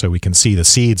problem. So we can see the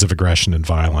seeds of aggression and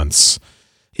violence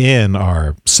in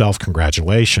our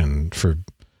self-congratulation for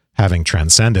having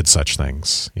transcended such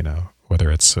things, whether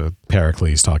it's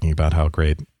Pericles talking about how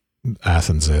great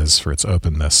Athens is for its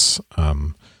openness,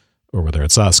 or whether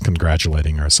it's us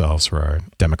congratulating ourselves for our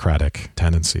democratic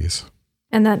tendencies.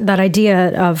 And that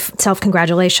idea of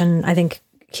self-congratulation, I think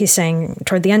he's saying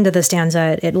toward the end of the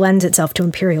stanza, it lends itself to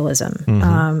imperialism.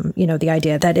 The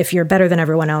idea that if you're better than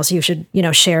everyone else, you should,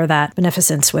 share that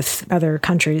beneficence with other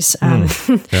countries,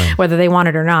 whether they want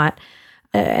it or not.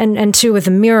 And too, with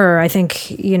the mirror, I think,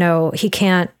 he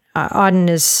can't, Auden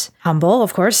is humble,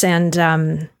 of course,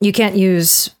 and you can't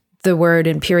use the word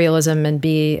imperialism and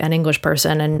be an English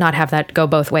person and not have that go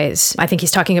both ways. I think he's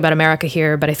talking about America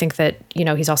here, but I think that,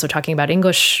 he's also talking about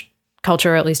English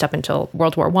culture, at least up until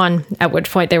World War I, at which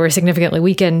point they were significantly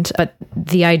weakened. But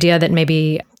the idea that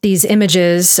maybe these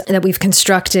images that we've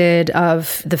constructed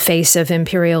of the face of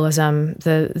imperialism,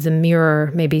 the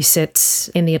mirror maybe sits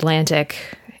in the Atlantic,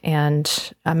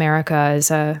 and America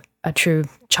is a true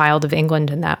child of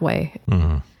England in that way.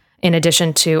 In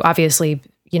addition to, obviously,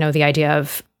 the idea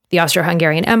of the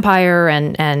Austro-Hungarian Empire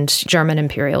and German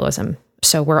imperialism.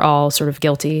 So we're all sort of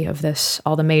guilty of this.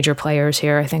 All the major players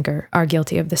here, I think, are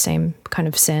guilty of the same kind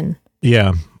of sin.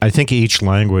 Yeah, I think each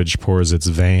language pours its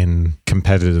vain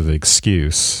competitive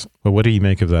excuse. But what do you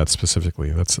make of that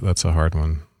specifically? That's a hard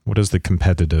one. What is the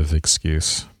competitive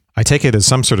excuse? I take it as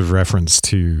some sort of reference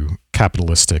to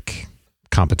capitalistic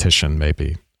competition,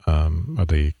 maybe, or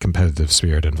the competitive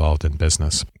spirit involved in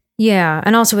business. Yeah.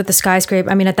 And also with the skyscraper,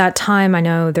 I mean, at that time, I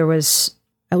know there was,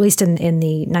 at least in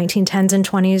the 1910s and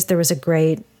 20s, there was a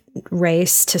great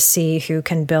race to see who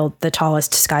can build the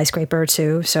tallest skyscraper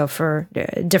too. So for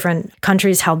different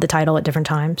countries held the title at different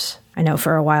times. I know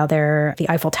for a while there, the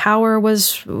Eiffel Tower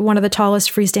was one of the tallest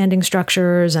freestanding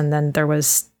structures. And then there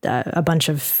was a bunch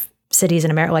of cities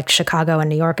in America, like Chicago and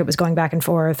New York, it was going back and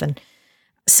forth. And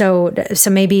so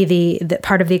maybe the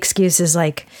part of the excuse is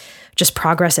like just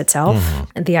progress itself.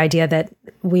 Mm-hmm. The idea that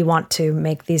we want to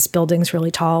make these buildings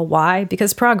really tall. Why?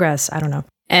 Because progress. I don't know.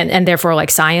 And therefore,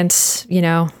 like science,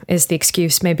 is the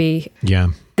excuse maybe.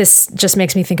 Yeah. This just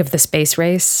makes me think of the space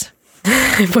race,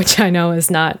 which I know is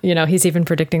not, he's even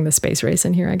predicting the space race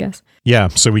in here, I guess. Yeah.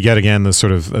 So we get again the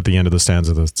sort of, at the end of the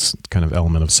stanza, this kind of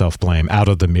element of self-blame. Out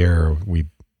of the mirror,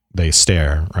 they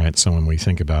stare, right? So when we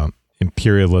think about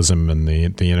imperialism and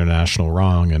the international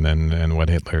wrong and what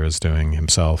Hitler is doing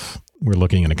himself, we're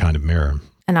looking in a kind of mirror.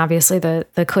 And obviously the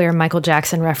clear Michael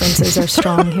Jackson references are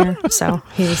strong here. So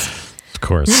he's... Of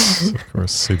course.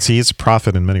 He's a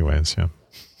prophet in many ways, yeah.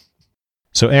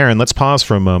 So Aaron, let's pause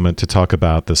for a moment to talk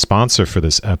about the sponsor for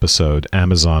this episode,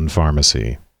 Amazon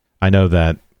Pharmacy. I know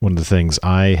that one of the things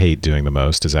I hate doing the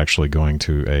most is actually going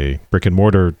to a brick and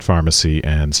mortar pharmacy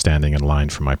and standing in line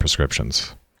for my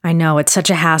prescriptions. I know, it's such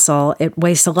a hassle. It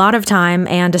wastes a lot of time,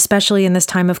 and especially in this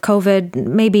time of COVID,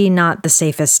 maybe not the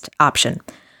safest option.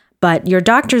 But your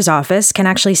doctor's office can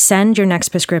actually send your next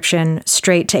prescription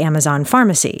straight to Amazon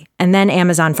Pharmacy. And then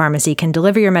Amazon Pharmacy can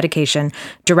deliver your medication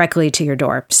directly to your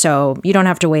door. So you don't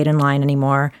have to wait in line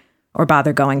anymore or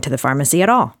bother going to the pharmacy at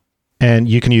all. And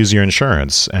you can use your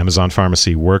insurance. Amazon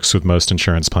Pharmacy works with most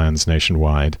insurance plans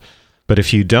nationwide. But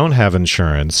if you don't have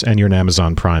insurance and you're an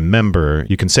Amazon Prime member,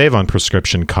 you can save on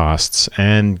prescription costs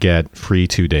and get free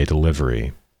 2-day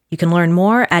delivery. You can learn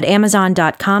more at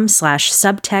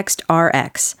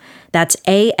amazon.com/subtextrx. That's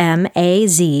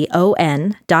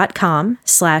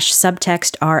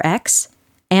amazon.com/subtextrx.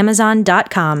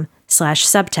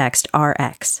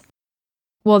 Amazon.com/subtextrx.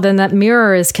 Well, then that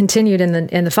mirror is continued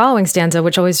in the following stanza,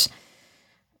 which always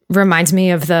reminds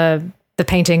me of the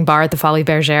painting Bar at the Folies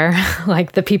Bergère,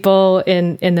 like the people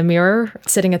in the mirror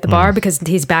sitting at the bar, because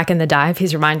he's back in the dive.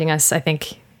 He's reminding us, I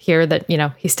think, here that,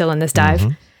 he's still in this dive.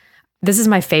 Mm-hmm. This is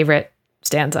my favorite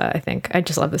stanza, I think. I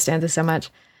just love the stanza so much.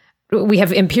 We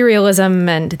have imperialism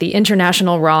and the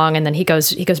international wrong, and then he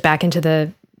goes back into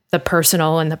the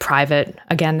personal and the private.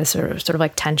 Again, this sort of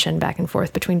like tension back and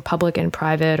forth between public and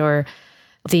private, or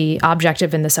the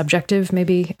objective and the subjective,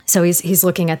 maybe. So he's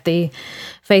looking at the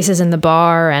faces in the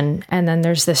bar, and then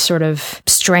there's this sort of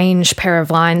strange pair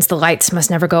of lines. The lights must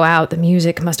never go out. The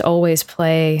music must always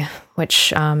play,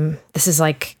 which this is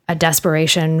like a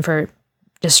desperation for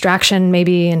distraction,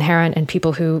 maybe inherent in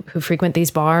people who frequent these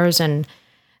bars. And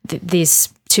these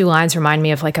two lines remind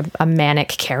me of like a manic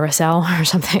carousel or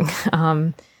something.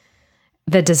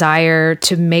 The desire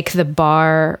to make the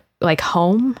bar like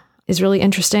home is really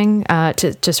interesting,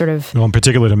 to sort of... Well, in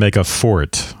particular, to make a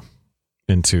fort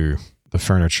into the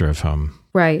furniture of home.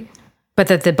 Right. But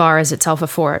that the bar is itself a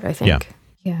fort, I think. Yeah.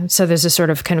 Yeah. So there's a sort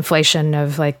of conflation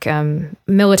of like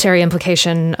military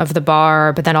implication of the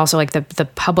bar, but then also like the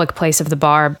public place of the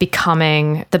bar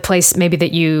becoming the place maybe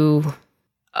that you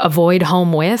avoid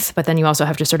home with, but then you also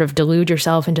have to sort of delude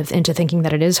yourself into thinking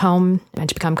that it is home, and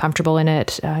to become comfortable in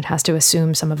it. It has to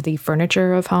assume some of the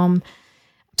furniture of home.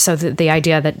 So the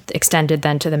idea that extended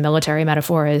then to the military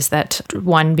metaphor is that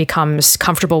one becomes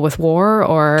comfortable with war,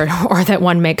 or that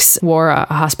one makes war a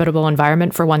hospitable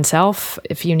environment for oneself,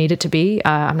 if you need it to be.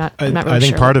 I'm not really sure. I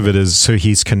think part of it is, so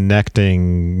he's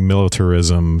connecting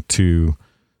militarism to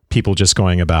people just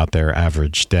going about their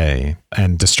average day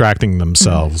and distracting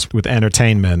themselves with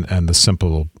entertainment and the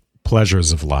simple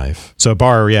pleasures of life. So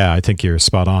bar, yeah, I think you're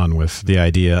spot on with the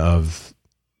idea of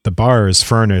the bar is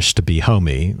furnished to be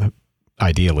homey,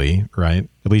 ideally, right?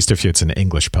 At least if it's an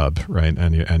English pub, right?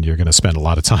 And you're going to spend a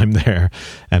lot of time there.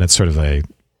 And it's sort of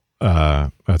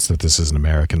this is an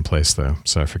American place though.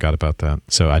 So I forgot about that.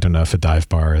 So I don't know if a dive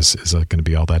bar is going to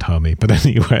be all that homey, but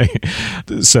anyway,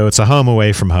 so it's a home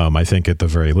away from home, I think, at the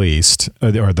very least,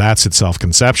 or that's its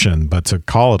self-conception. But to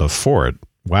call it a fort,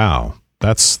 wow,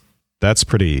 that's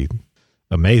pretty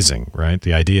amazing, right?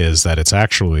 The idea is that it's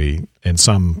actually, in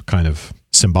some kind of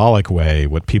symbolic way,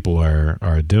 what people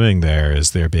are doing there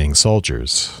is they're being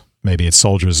soldiers. Maybe it's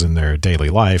soldiers in their daily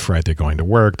life, right? They're going to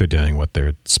work, they're doing what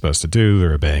they're supposed to do,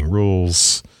 they're obeying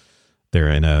rules, they're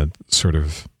in a sort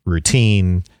of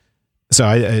routine. So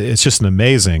it's just an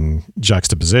amazing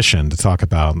juxtaposition to talk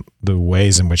about the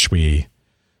ways in which we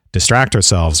distract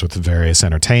ourselves with various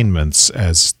entertainments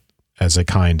as a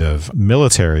kind of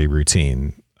military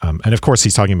routine. And of course,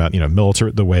 he's talking about,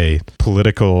 military, the way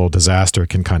political disaster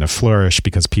can kind of flourish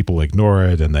because people ignore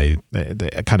it and they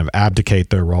kind of abdicate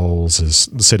their roles as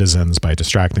citizens by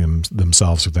distracting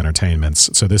themselves with entertainments.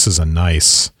 So this is a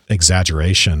nice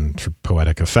exaggeration for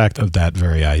poetic effect of that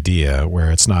very idea,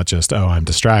 where it's not just, oh, I'm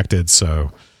distracted,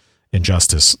 so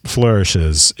injustice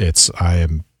flourishes. It's I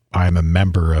am a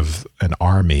member of an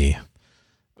army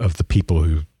of the people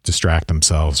who distract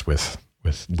themselves with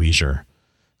leisure.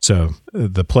 So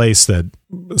the place that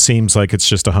seems like it's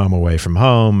just a home away from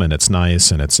home, and it's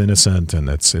nice and it's innocent and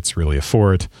it's really a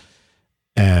fort.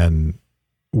 And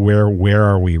where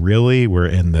are we really? We're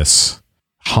in this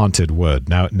haunted wood.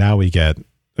 Now we get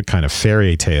a kind of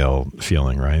fairy tale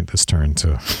feeling, right? This turn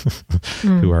to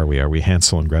who are we? Are we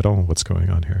Hansel and Gretel? What's going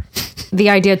on here?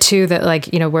 The idea too that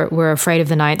we're afraid of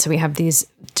the night, so we have these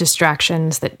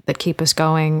distractions that keep us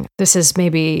going. This is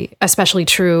maybe especially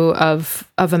true of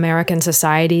American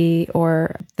society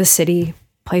or the city,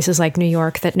 places like New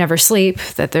York that never sleep,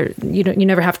 that you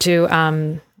never have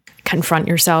to confront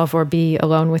yourself or be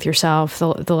alone with yourself.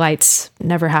 The lights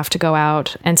never have to go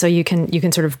out. And so you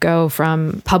can sort of go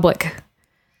from public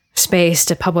space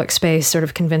to public space, sort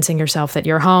of convincing yourself that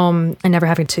you're home and never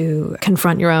having to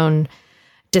confront your own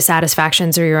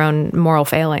dissatisfactions or your own moral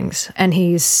failings. And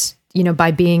he's,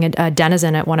 by being a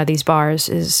denizen at one of these bars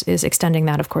is extending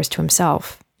that, of course, to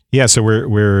himself. Yeah, so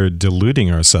we're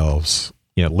deluding ourselves,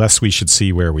 lest we should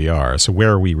see where we are. So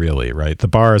where are we really, right? The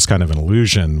bar is kind of an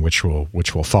illusion which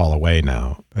will fall away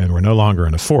now. And we're no longer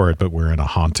in a fort, but we're in a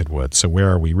haunted wood. So where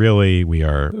are we really?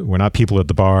 We're not people at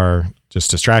the bar just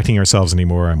distracting ourselves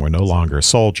anymore, and we're no longer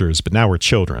soldiers, but now we're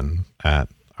children at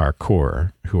our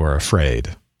core who are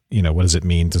afraid. What does it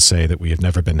mean to say that we have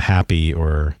never been happy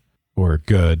or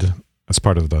good? As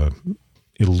part of the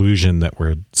illusion that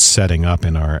we're setting up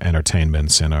in our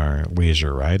entertainments, in our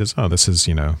leisure, right? This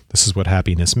is what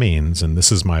happiness means, and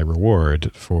this is my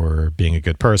reward for being a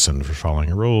good person, for following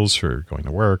the rules, for going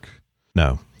to work.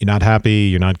 No, you're not happy,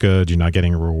 you're not good, you're not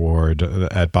getting a reward.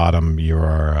 At bottom, you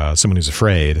are someone who's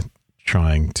afraid,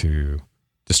 trying to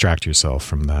distract yourself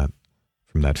from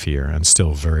that fear, and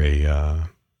still very,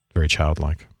 very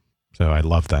childlike. So I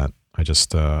love that.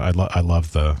 I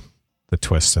love the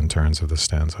twists and turns of the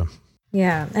stanza.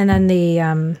 Yeah, and then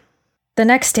the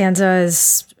next stanza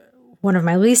is one of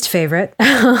my least favorite.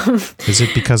 Is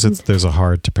it because there's a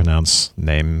hard to pronounce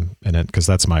name in it? Because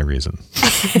that's my reason.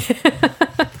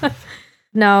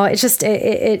 No, it's just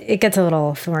it gets a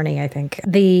little thorny, I think.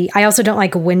 I also don't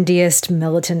like windiest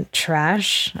militant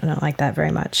trash. I don't like that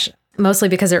very much. Mostly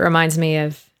because it reminds me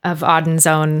of Auden's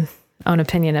own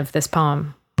opinion of this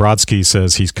poem. Brodsky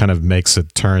says he kind of makes a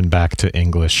turn back to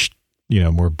English,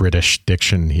 more British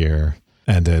diction here.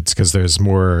 And it's because there's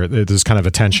kind of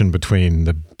a tension between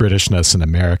the Britishness and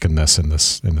Americanness in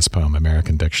this poem,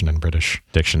 American diction and British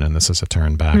diction. And this is a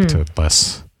turn back to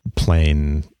less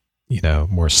plain,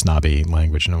 more snobby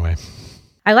language in a way.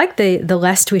 I like the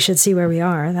lest we should see where we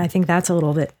are. I think that's a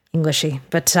little bit Englishy.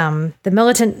 But the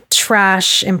militant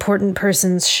trash, important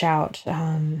person's shout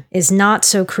is not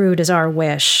so crude as our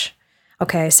wish.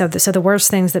 Okay, so the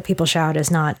worst things that people shout is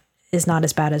not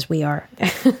as bad as we are,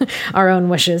 our own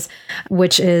wishes,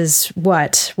 which is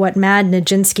what Mad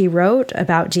Nijinsky wrote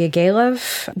about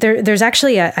Diaghilev. There's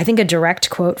actually, I think, a direct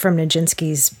quote from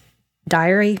Nijinsky's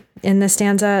diary in this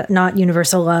stanza, not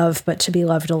universal love, but to be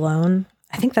loved alone.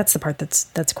 I think that's the part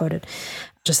that's quoted,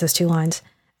 just those two lines.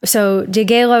 So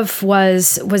Diaghilev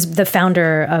was the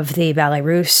founder of the Ballet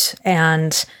Russe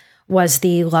and was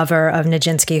the lover of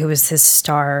Nijinsky, who was his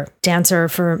star dancer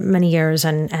for many years.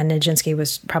 And Nijinsky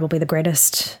was probably the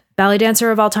greatest ballet dancer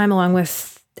of all time, along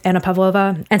with Anna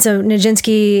Pavlova. And so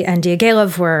Nijinsky and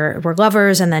Diaghilev were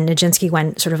lovers, and then Nijinsky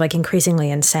went sort of like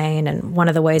increasingly insane. And one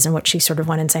of the ways in which he sort of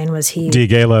went insane was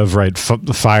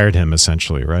Diaghilev, fired him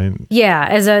essentially, right? Yeah,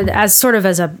 as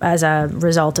a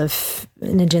result of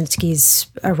Nijinsky's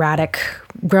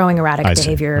growing erratic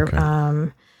behavior.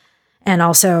 Okay. And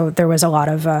also there was a lot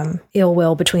of ill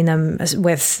will between them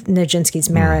with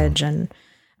Nijinsky's marriage, and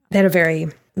they had a very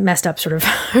messed up sort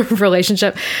of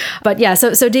relationship. But yeah, so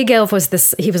Diaghilev was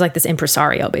like this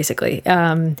impresario basically,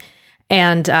 and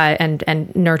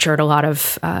nurtured a lot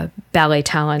of ballet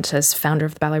talent as founder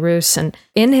of the Ballet Russe. And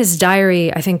in his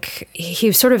diary, I think he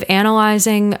was sort of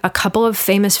analyzing a couple of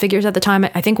famous figures at the time.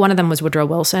 I think one of them was Woodrow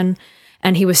Wilson,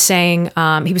 and he was saying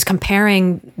he was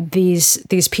comparing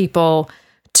these people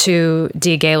to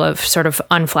Diaghilev sort of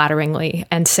unflatteringly,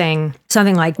 and saying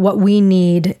something like, what we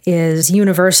need is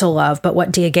universal love, but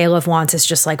what Diaghilev wants is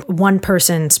just like one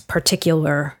person's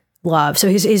particular love. So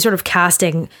he's sort of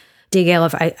casting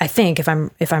Diaghilev, I think, if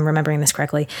I'm remembering this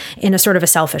correctly, in a sort of a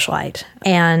selfish light,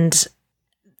 and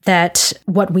that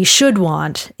what we should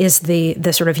want is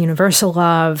the sort of universal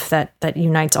love that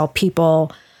unites all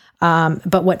people.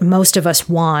 But what most of us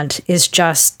want is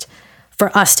just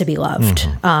for us to be loved,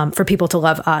 for people to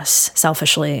love us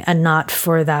selfishly, and not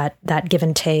for that give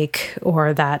and take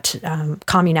or that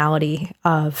communality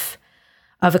of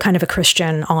a kind of a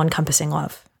Christian all-encompassing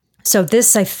love. So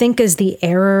this, I think, is the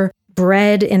error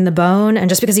bred in the bone. And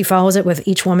just because he follows it with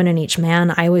each woman and each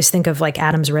man, I always think of like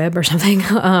Adam's rib or something,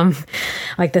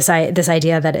 like this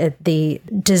idea that the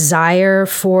desire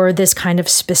for this kind of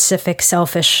specific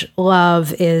selfish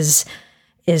love is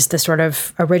the sort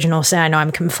of original sin. I know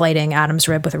I'm conflating Adam's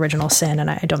rib with original sin, and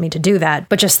I don't mean to do that,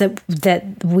 but just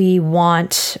that we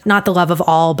want not the love of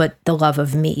all, but the love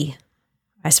of me,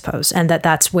 I suppose. And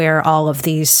that's where all of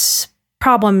these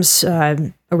problems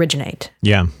originate.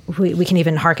 Yeah. We can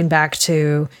even hearken back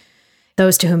to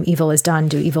those to whom evil is done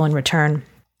do evil in return.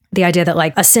 The idea that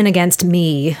like a sin against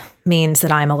me means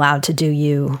that I'm allowed to do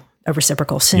you a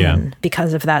reciprocal sin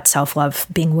because of that self-love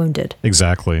being wounded.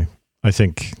 Exactly. I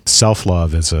think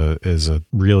self-love is a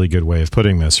really good way of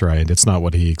putting this, right? It's not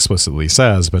what he explicitly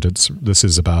says, but this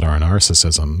is about our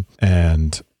narcissism.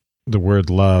 And the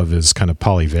word love is kind of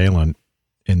polyvalent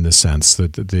in the sense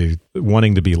that the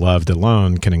wanting to be loved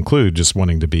alone can include just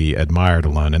wanting to be admired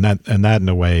alone. And that in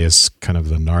a way is kind of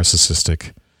the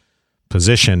narcissistic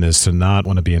position, is to not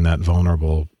want to be in that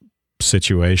vulnerable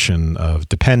situation of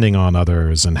depending on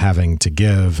others and having to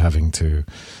give, having to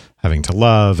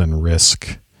love and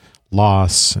risk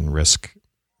loss and risk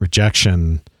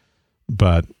rejection,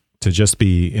 but to just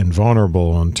be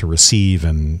invulnerable and to receive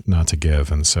and not to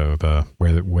give. And so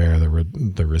where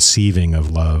the receiving of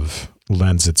love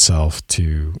lends itself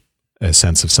to a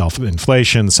sense of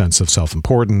self-inflation, sense of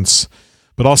self-importance,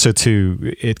 but also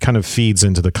it kind of feeds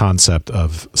into the concept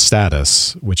of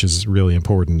status, which is really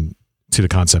important to the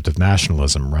concept of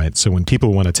nationalism, right? So when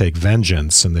people want to take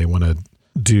vengeance and they want to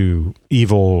do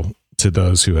evil to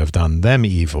those who have done them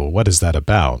evil, what is that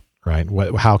about, right?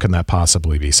 How can that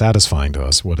possibly be satisfying to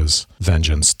us? What does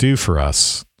vengeance do for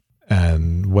us?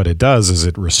 And what it does is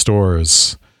it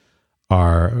restores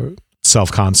our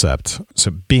self-concept. So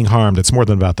being harmed, it's more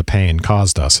than about the pain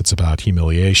caused us. It's about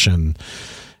humiliation.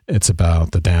 It's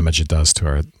about the damage it does to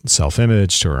our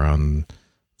self-image, to our own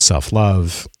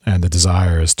self-love, and the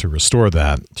desire is to restore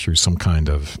that through some kind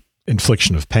of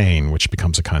infliction of pain, which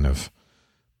becomes a kind of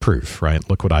proof, right?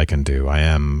 Look what I can do.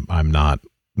 I'm not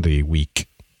the weak,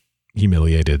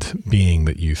 humiliated being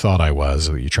that you thought I was,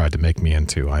 or that you tried to make me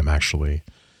into. I'm actually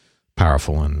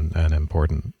powerful and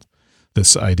important.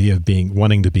 This idea of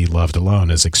wanting to be loved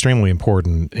alone is extremely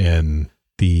important in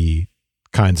the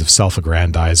kinds of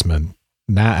self-aggrandizement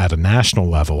at a national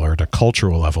level or at a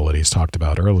cultural level that he's talked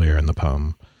about earlier in the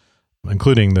poem,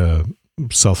 including the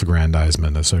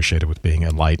self-aggrandizement associated with being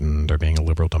enlightened or being a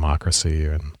liberal democracy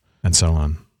and so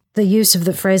on. The use of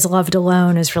the phrase loved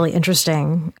alone is really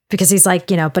interesting because he's like,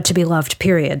 but to be loved,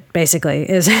 period, basically,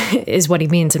 is what he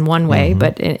means in one way. Mm-hmm.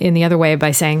 But in the other way,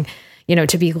 by saying,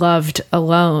 to be loved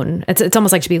alone, it's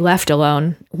almost like to be left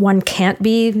alone. One can't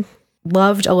be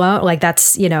loved alone. Like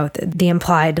that's, the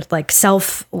implied like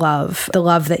self-love, the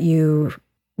love that you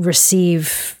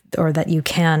receive or that you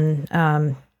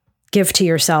can give to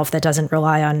yourself that doesn't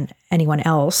rely on anyone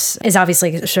else is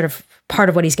obviously sort of part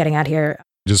of what he's getting at here.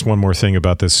 Just one more thing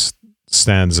about this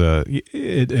stanza.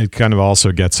 It kind of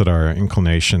also gets at our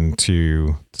inclination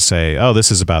to say, oh,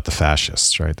 this is about the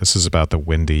fascists, right? This is about the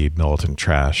windy, militant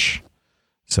trash.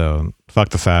 So fuck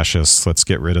the fascists, let's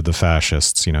get rid of the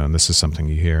fascists, and this is something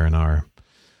you hear in our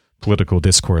political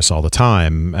discourse all the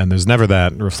time. And there's never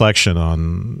that reflection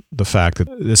on the fact that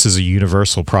this is a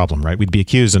universal problem, right? We'd be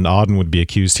accused, and Auden would be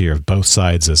accused here of both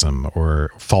sidesism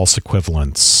or false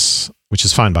equivalence, which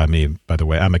is fine by me, by the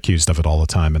way. I'm accused of it all the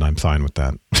time, and I'm fine with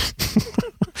that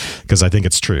because I think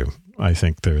it's true. I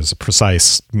think there's a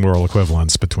precise moral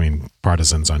equivalence between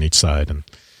partisans on each side. And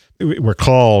we're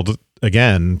called,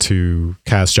 again, to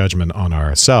cast judgment on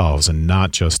ourselves and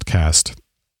not just cast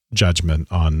judgment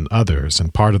on others.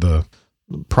 And part of the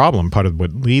problem, part of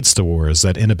what leads to war, is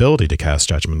that inability to cast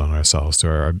judgment on ourselves.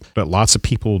 But lots of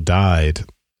people died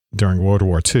during World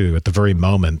War II at the very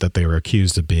moment that they were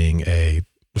accused of being a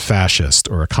fascist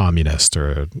or a communist,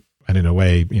 and in a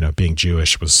way, being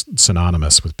Jewish was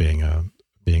synonymous with being a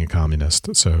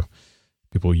communist. So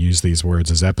people use these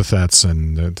words as epithets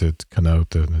and to connote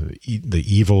the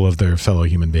evil of their fellow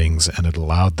human beings, and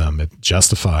it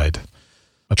justified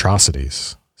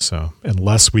atrocities. So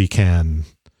unless we can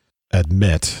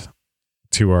admit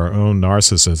to our own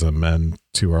narcissism and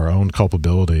to our own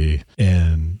culpability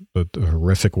in the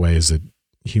horrific ways that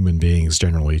human beings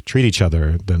generally treat each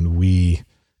other, then we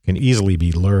can easily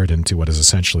be lured into what is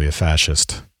essentially a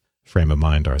fascist frame of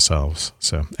mind ourselves.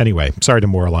 So anyway, sorry to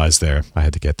moralize there. I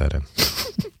had to get that in.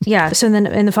 Yeah. So then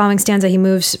in the following stanza, he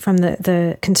moves from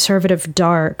the conservative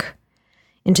dark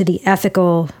into the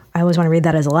ethical, I always want to read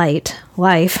that as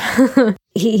life.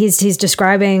 He's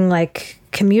describing like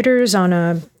commuters on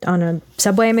a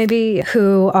subway maybe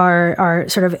who are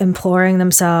sort of imploring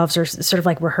themselves or sort of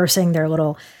like rehearsing their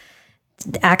little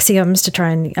axioms to try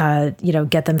and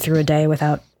get them through a day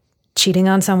without cheating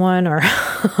on someone or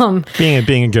being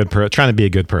a good trying to be a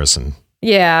good person.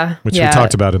 Yeah. Which we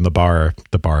talked about in the bar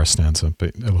stanza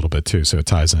but a little bit too, so it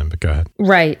ties in, but go ahead.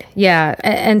 Right. Yeah.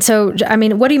 And so, I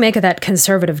mean, what do you make of that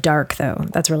conservative dark though?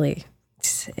 That's really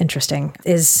interesting.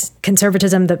 Is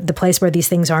conservatism the place where these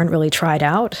things aren't really tried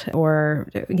out, or,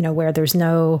 where there's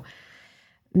no,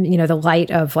 the light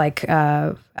of like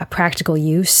a practical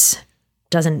use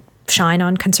doesn't shine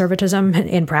on conservatism?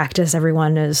 In practice,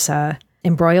 everyone is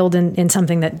embroiled in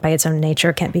something that by its own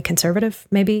nature can't be conservative,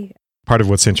 maybe? Part of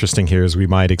what's interesting here is we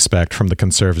might expect from the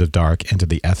conservative dark into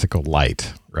the ethical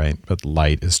light, right? But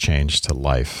light is changed to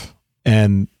life.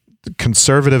 And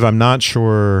conservative, I'm not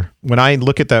sure. When I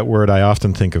look at that word, I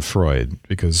often think of Freud,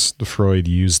 because Freud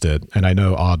used it. And I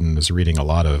know Auden is reading a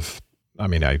lot of, I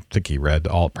think he read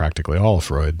practically all of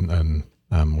Freud and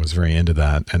was very into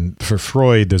that. And for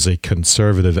Freud, there's a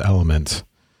conservative element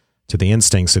to the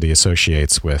instincts that he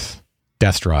associates with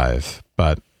death drive.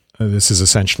 But this is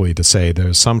essentially to say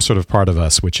there's some sort of part of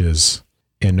us which is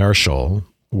inertial,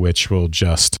 which will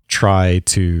just try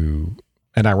to,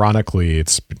 and ironically,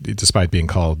 it's despite being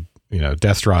called,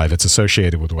 death drive, it's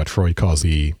associated with what Freud calls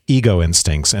the ego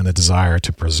instincts and the desire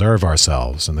to preserve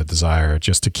ourselves and the desire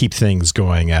just to keep things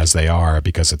going as they are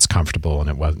because it's comfortable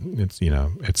and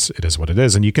it is what it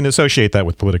is. And you can associate that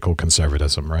with political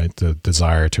conservatism, right? The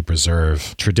desire to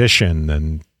preserve tradition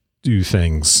and do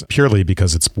things purely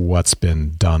because it's what's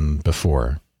been done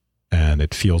before. And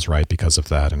it feels right because of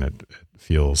that. And it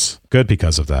feels good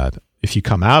because of that. If you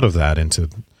come out of that into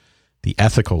the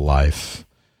ethical life,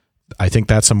 I think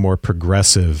that's a more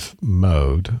progressive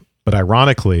mode. But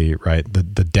ironically, right,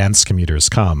 the dense commuters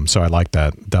come. So I like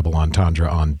that double entendre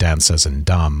on dense as in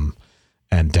dumb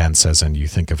and dense as in you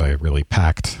think of a really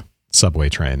packed subway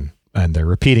train. And they're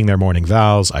repeating their morning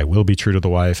vows. I will be true to the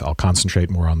wife. I'll concentrate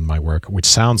more on my work, which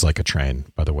sounds like a train,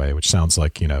 by the way, which sounds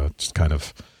like, just kind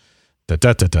of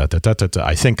da-da-da-da-da-da-da.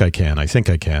 I think I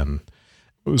can.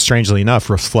 Strangely enough,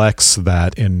 reflects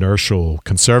that inertial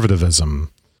conservatism,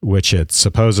 which it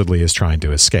supposedly is trying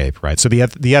to escape, right? So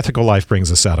the ethical life brings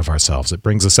us out of ourselves. It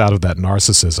brings us out of that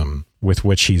narcissism with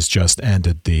which he's just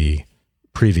ended the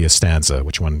previous stanza,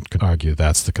 which one could argue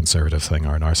that's the conservative thing,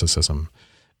 our narcissism.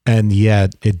 And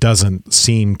yet it doesn't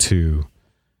seem to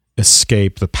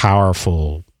escape the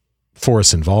powerful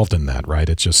force involved in that, right?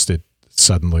 It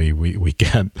suddenly we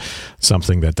get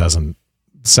something that doesn't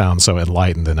sound so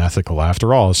enlightened and ethical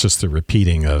after all. It's just the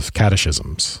repeating of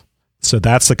catechisms. So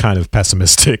that's the kind of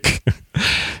pessimistic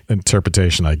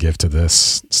interpretation I give to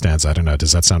this stanza. I don't know.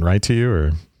 Does that sound right to you?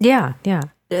 Or Yeah.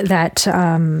 That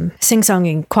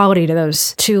sing-songing quality to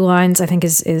those two lines, I think,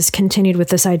 is continued with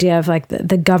this idea of like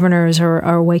the governors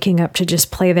are waking up to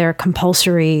just play their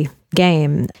compulsory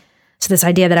game. So this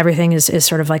idea that everything is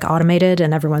sort of like automated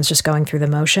and everyone's just going through the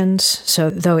motions. So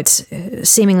though it's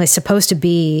seemingly supposed to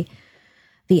be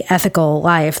the ethical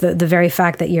life, the very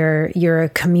fact that you're a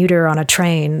commuter on a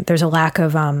train, there's a lack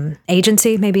of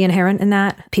agency maybe inherent in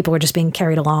that. People are just being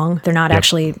carried along. They're not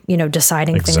actually,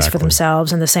 deciding things for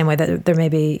themselves in the same way that they're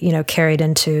maybe, carried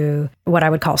into what I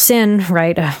would call sin,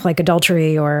 right? Like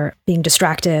adultery or being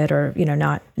distracted or,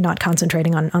 not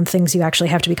concentrating on things you actually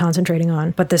have to be concentrating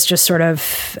on. But this just sort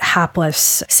of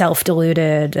hapless,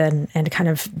 self-deluded and kind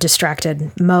of distracted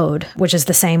mode, which is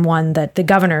the same one that the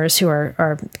governors who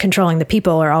are controlling the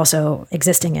people are also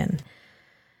existing in.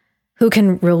 Who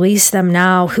can release them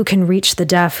now? Who can reach the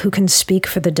deaf? Who can speak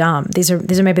for the dumb? These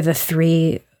are maybe the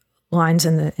three lines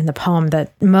in the poem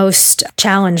that most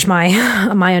challenge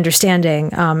my understanding.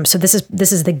 So this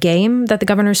is the game that the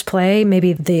governors play.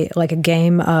 Maybe a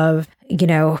game of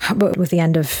with the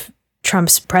end of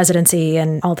Trump's presidency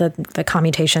and all the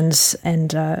commutations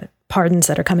and pardons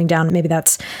that are coming down. Maybe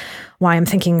that's why I'm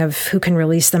thinking of who can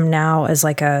release them now as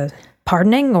like a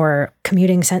pardoning or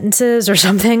commuting sentences or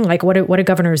something. Like what do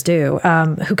governors do?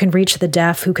 Who can reach the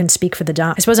deaf? Who can speak for the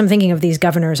dumb? I suppose I'm thinking of these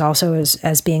governors also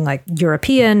as being like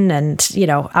European and,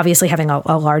 obviously having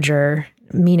a larger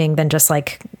meaning than just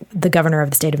like the governor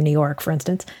of the state of New York, for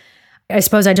instance. I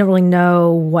suppose I don't really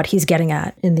know what he's getting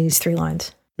at in these 3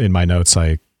 lines. In my notes,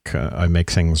 I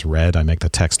make things red. I make the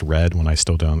text red when I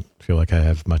still don't feel like I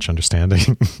have much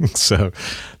understanding. So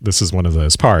this is one of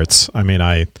those parts. I mean,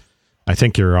 I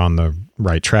think you're on the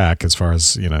right track as far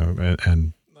as,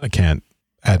 and I can't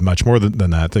add much more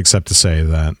than that, except to say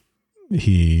that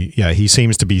he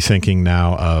seems to be thinking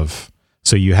now of,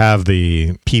 so you have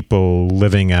the people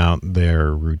living out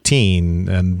their routine,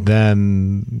 and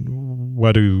then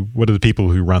what do the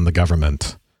people who run the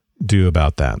government do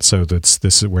about that? So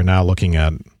we're now looking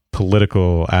at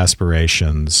political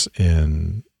aspirations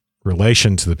in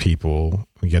relation to the people.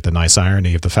 We get the nice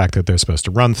irony of the fact that they're supposed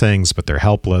to run things, but they're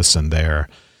helpless and they're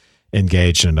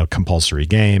engaged in a compulsory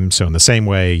game. So in the same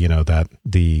way, that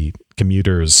the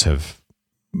commuters have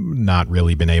not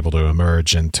really been able to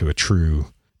emerge into a true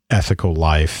ethical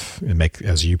life and make,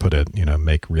 as you put it,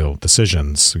 make real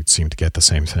decisions. We seem to get the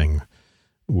same thing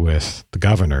with the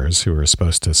governors, who are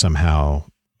supposed to somehow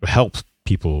help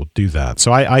people do that.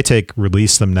 So I take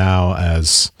release them now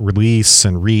as release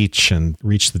and reach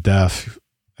the deaf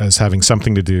as having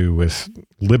something to do with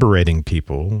liberating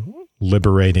people,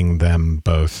 liberating them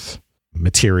both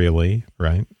materially,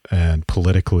 right, and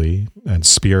politically and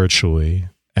spiritually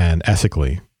and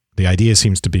ethically. The idea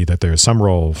seems to be that there's some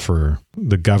role for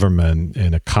the government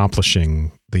in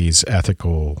accomplishing these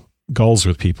ethical goals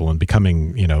with people and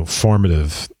becoming,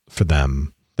 formative for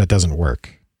them. That doesn't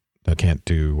work. That can't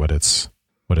do what it's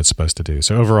supposed to do.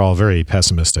 So overall, very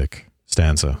pessimistic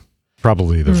stanza.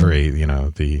 Probably the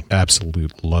the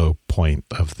absolute low point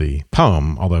of the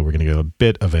poem, although we're going to get a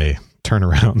bit of a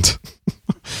turnaround.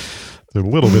 There's a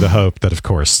little bit of hope that, of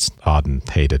course, Auden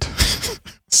hated.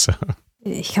 So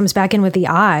he comes back in with the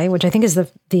I, which I think is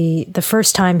the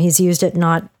first time he's used it,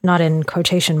 not in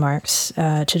quotation marks,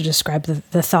 to describe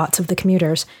the thoughts of the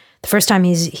commuters. The first time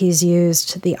he's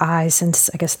used the I since,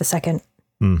 I guess, the second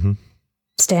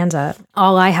stanza.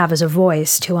 All I have is a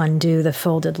voice to undo the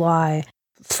folded lie.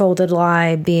 Folded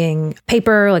lie being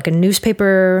paper, like a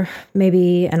newspaper,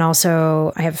 maybe, and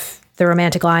also I have the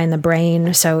romantic lie in the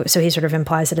brain. So he sort of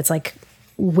implies that it's like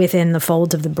within the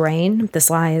folds of the brain. This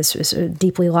lie is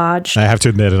deeply lodged. I have to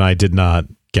admit, and I did not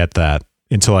get that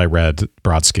until I read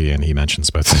Brodsky and he mentions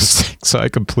both those things. So I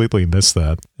completely missed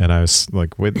that. And I was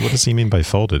like, wait, what does he mean by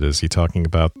folded? Is he talking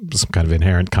about some kind of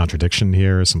inherent contradiction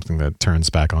here or something that turns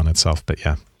back on itself? But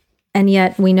yeah. And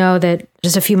yet we know that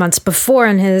just a few months before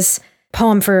in his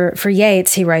poem for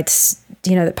Yeats, he writes,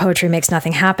 that poetry makes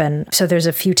nothing happen. So there's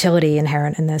a futility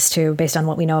inherent in this too, based on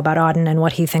what we know about Auden and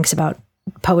what he thinks about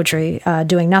poetry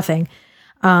doing nothing.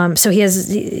 So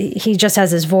he just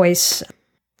has his voice,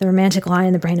 the romantic lie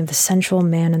in the brain of the sensual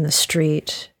man in the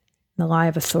street, the lie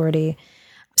of authority.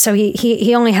 So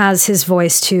he only has his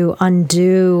voice to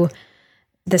undo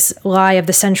this lie of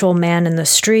the sensual man in the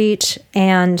street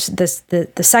and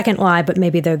the second lie, but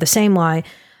maybe they're the same lie,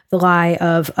 the lie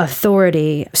of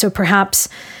authority. So perhaps,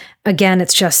 again,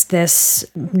 it's just this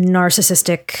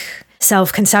narcissistic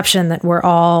self-conception that we're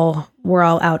all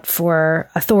out for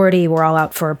authority, we're all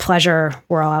out for pleasure,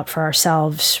 we're all out for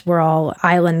ourselves, we're all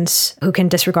islands who can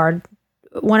disregard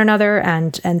one another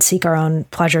and seek our own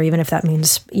pleasure, even if that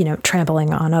means,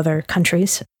 trampling on other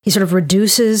countries. He sort of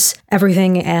reduces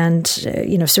everything and,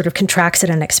 sort of contracts it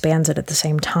and expands it at the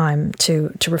same time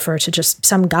to refer to just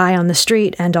some guy on the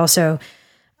street and also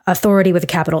authority with a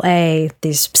capital A,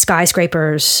 these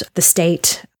skyscrapers, the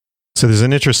state. So there's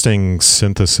an interesting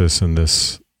synthesis in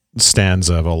this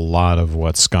stanza of a lot of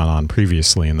what's gone on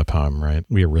previously in the poem, right?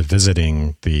 We are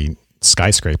revisiting the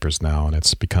skyscrapers now, and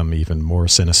it's become even more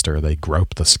sinister. They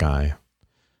grope the sky,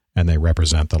 and they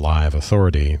represent the lie of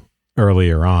authority.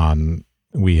 Earlier on,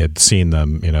 we had seen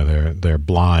them, they're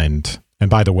blind. And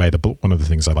by the way, one of the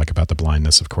things I like about the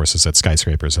blindness, of course, is that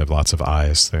skyscrapers have lots of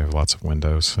eyes. They have lots of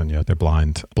windows, and yet they're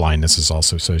blind. Blindness is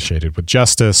also associated with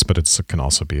justice, but it can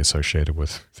also be associated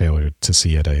with failure to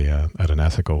see at an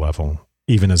ethical level,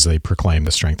 even as they proclaim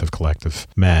the strength of collective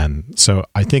man. So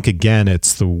I think, again,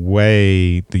 it's the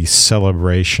way the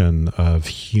celebration of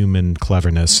human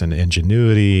cleverness and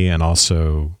ingenuity and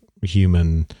also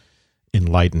human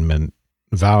enlightenment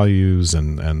values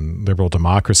and liberal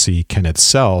democracy can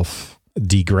itself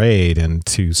degrade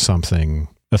into something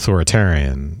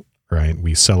authoritarian, right?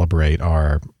 We celebrate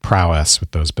our prowess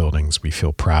with those buildings. We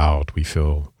feel proud. We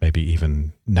feel maybe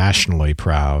even nationally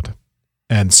proud.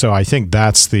 And so I think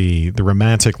that's the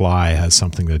romantic lie has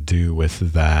something to do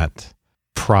with that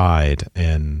pride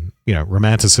in,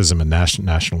 romanticism and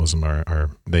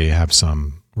nationalism they have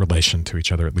some relation to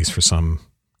each other, at least for some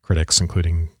critics,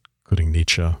 including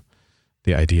Nietzsche,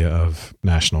 the idea of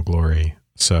national glory.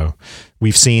 So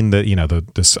we've seen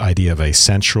that, this idea of a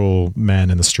sensual man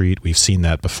in the street. We've seen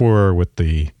that before with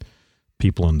the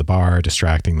people in the bar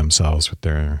distracting themselves with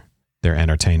their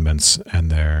entertainments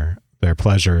and their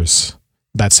pleasures.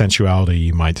 That sensuality,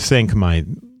 you might think,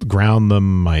 might ground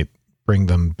them, might bring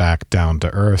them back down to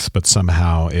earth, but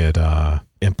somehow it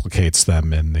implicates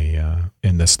them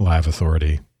in this live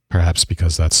authority. Perhaps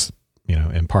because that's,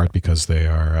 in part because they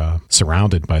are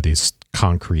surrounded by these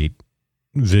concrete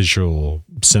visual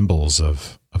symbols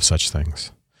of such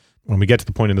things. When we get to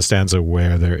the point in the stanza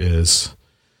where there is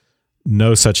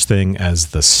no such thing as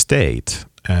the state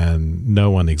and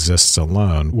no one exists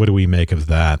alone, what do we make of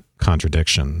that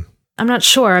contradiction? I'm not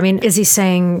sure. I mean, is he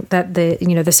saying that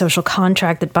the social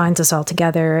contract that binds us all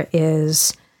together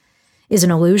is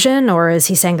an illusion, or is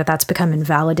he saying that that's become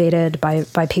invalidated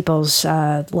by people's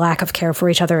lack of care for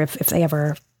each other if they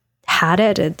ever had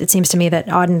it? It seems to me that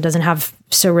Auden doesn't have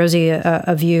so rosy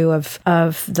a view of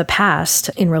the past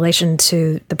in relation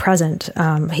to the present.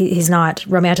 He's not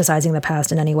romanticizing the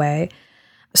past in any way.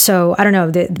 So I don't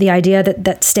know, the idea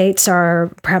that states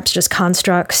are perhaps just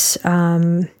constructs,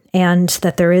 and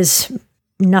that there is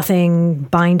nothing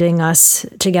binding us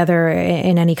together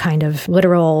in any kind of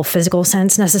literal physical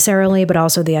sense necessarily, but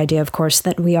also the idea, of course,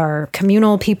 that we are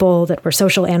communal people, that we're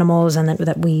social animals, and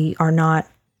that we are not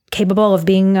capable of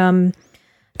being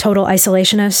total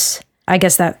isolationists. I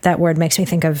guess that word makes me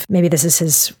think of maybe this is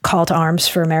his call to arms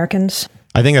for Americans.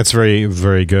 I think that's very,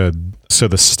 very good. So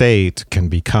the state can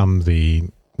become the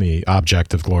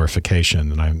object of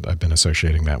glorification, and I've been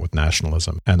associating that with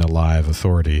nationalism and a live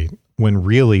authority, when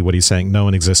really what he's saying, no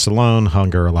one exists alone,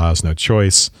 hunger allows no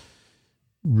choice.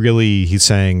 Really, he's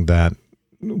saying that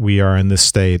we are in this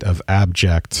state of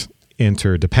abject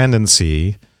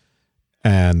interdependency,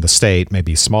 and the state,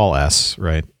 maybe small s,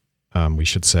 right? We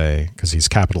should say, because he's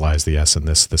capitalized the S in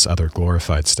this other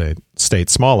glorified state. State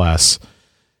small s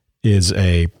is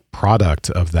a product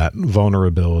of that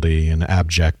vulnerability and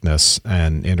abjectness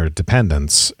and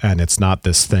interdependence. And it's not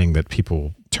this thing that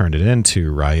people turn it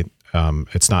into, right?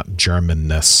 It's not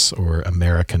Germanness or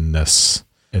Americanness.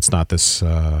 It's not this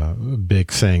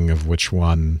big thing of which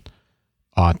one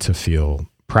ought to feel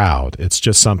proud. It's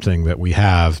just something that we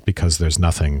have because there's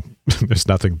nothing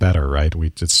better, right?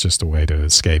 It's just a way to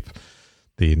escape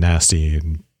the nasty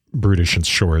and brutish and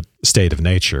short state of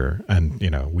nature. And,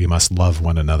 we must love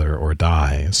one another or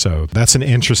die. So that's an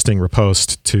interesting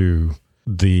riposte to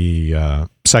the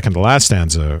second to last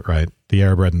stanza, right? The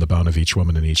air bred in the bone of each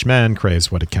woman and each man craves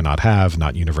what it cannot have,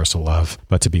 not universal love,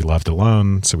 but to be loved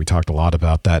alone. So we talked a lot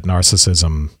about that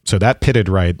narcissism. So that pitted,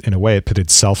 right, in a way, it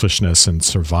pitted selfishness and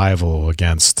survival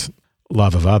against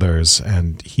love of others.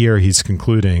 And here he's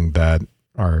concluding that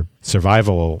our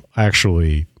survival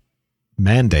actually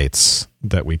mandates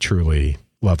that we truly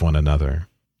love one another.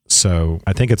 So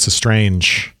I think it's it's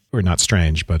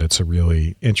a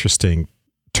really interesting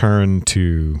turn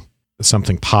to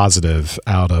something positive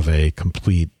out of a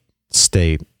complete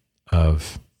state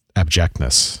of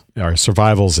abjectness. Our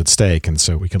survival's at stake, and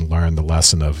so we can learn the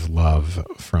lesson of love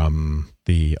from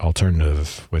the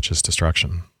alternative, which is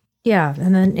destruction. Yeah,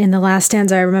 and then in the last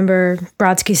stanza, I remember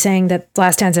Brodsky saying that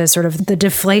last stanza is sort of the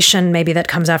deflation maybe that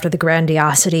comes after the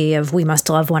grandiosity of we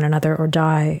must love one another or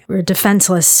die. We're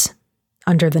defenseless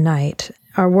under the night.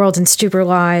 Our world in stupor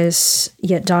lies,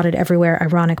 yet dotted everywhere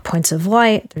ironic points of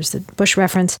light. There's the Bush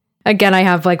reference. Again, I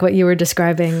have like what you were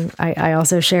describing. I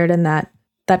also shared in that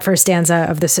first stanza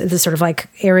of this sort of like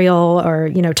aerial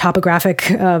or, topographic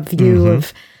view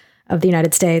of the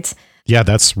United States. Yeah,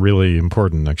 that's really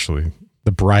important, actually.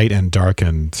 The bright and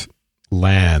darkened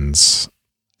lands,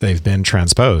 they've been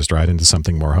transposed, right, into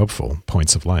something more hopeful,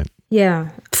 points of light.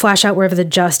 Yeah. Flash out wherever the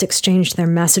just exchange their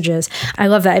messages. I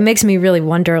love that. It makes me really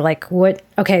wonder,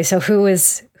 so who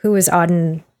is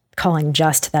Auden calling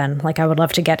just then? Like, I would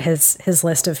love to get his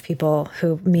list of people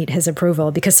who meet his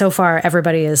approval, because so far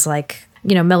everybody is like,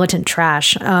 militant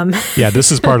trash. Yeah,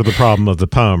 this is part of the problem of the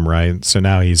poem, right? So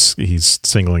now he's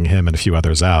singling him and a few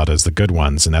others out as the good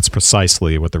ones, and that's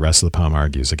precisely what the rest of the poem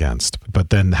argues against. But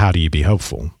then how do you be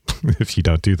hopeful if you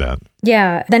don't do that?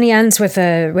 Yeah, then he ends with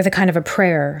a kind of a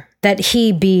prayer that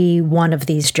he be one of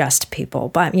these just people.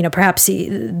 But, perhaps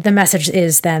the message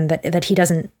is then that he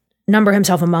doesn't number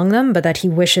himself among them, but that he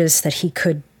wishes that he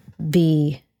could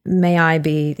be, may I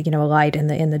be, a light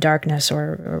in the darkness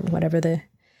or whatever the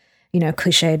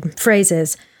cliched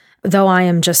phrases, though I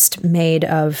am just made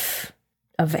of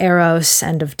eros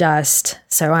and of dust.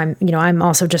 So I'm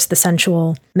also just the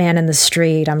sensual man in the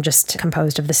street. I'm just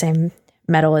composed of the same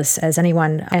metal as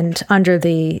anyone, and under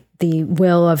the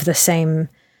will of the same,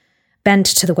 bent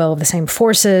to the will of the same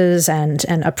forces and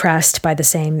oppressed by the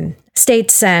same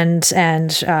states and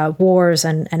wars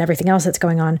and everything else that's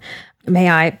going on. May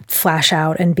I flash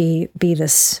out and be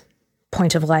this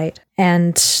point of light.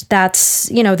 And that's,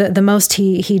 the most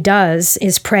he does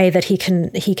is pray that he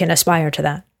can aspire to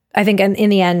that. I think in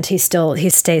the end, he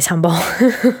stays humble.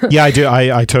 Yeah, I do.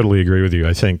 I totally agree with you.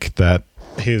 I think that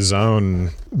his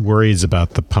own worries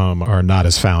about the poem are not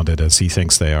as founded as he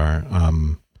thinks they are.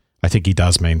 I think he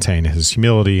does maintain his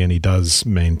humility, and he does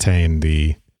maintain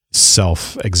the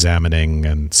self-examining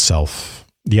and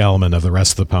the element of the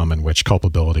rest of the poem in which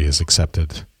culpability is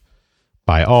accepted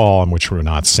by all, in which we're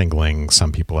not singling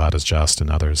some people out as just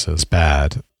and others as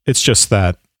bad. It's just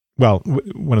that, well,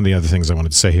 one of the other things I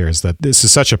wanted to say here is that this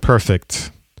is such a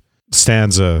perfect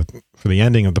stanza for the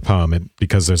ending of the poem,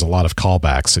 because there's a lot of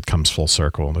callbacks. It comes full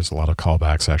circle. There's a lot of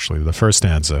callbacks, actually. The first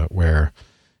stanza where,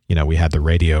 we had the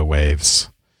radio waves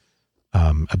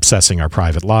obsessing our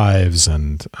private lives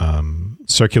and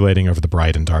circulating over the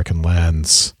bright and darkened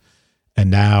lands. And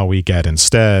now we get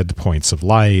instead points of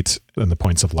light, and the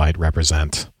points of light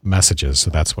represent messages. So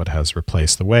that's what has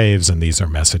replaced the waves. And these are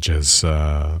messages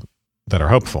that are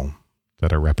hopeful,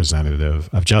 that are representative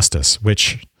of justice,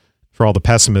 which, for all the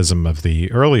pessimism of the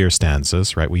earlier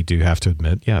stanzas, right, we do have to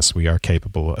admit, yes, we are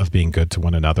capable of being good to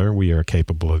one another. We are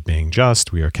capable of being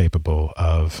just. We are capable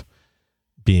of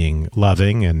being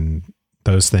loving, and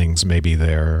those things, maybe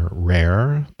they're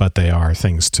rare, but they are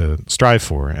things to strive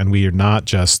for. And we are not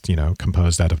just,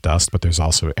 composed out of dust, but there's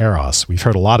also eros. We've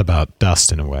heard a lot about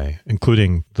dust in a way,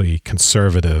 including the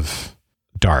conservative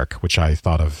dark, which I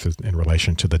thought of in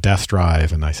relation to the death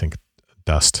drive. And I think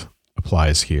dust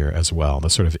applies here as well. The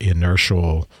sort of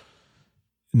inertial,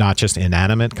 not just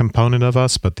inanimate component of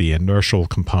us, but the inertial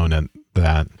component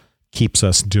that keeps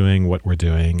us doing what we're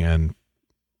doing and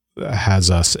has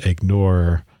us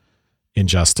ignore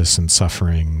injustice and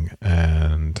suffering,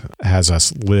 and has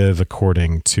us live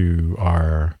according to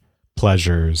our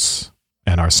pleasures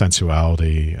and our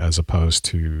sensuality, as opposed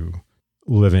to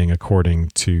living according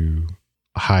to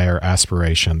higher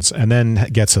aspirations, and then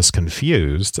gets us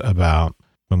confused about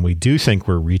when we do think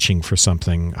we're reaching for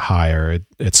something higher,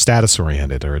 it's status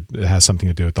oriented, or it has something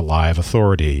to do with the lie of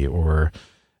authority, or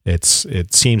it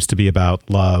seems to be about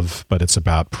love, but it's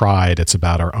about pride. It's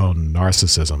about our own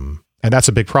narcissism. And that's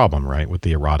a big problem, right, with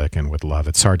the erotic and with love.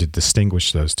 It's hard to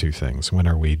distinguish those two things. When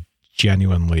are we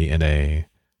genuinely in a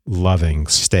loving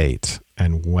state,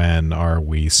 and when are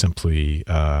we simply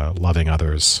loving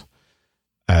others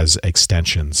as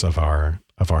extensions of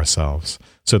ourselves?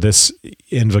 So this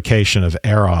invocation of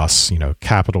eros,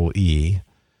 capital E,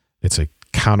 it's a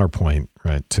counterpoint,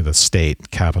 right, to the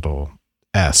state, capital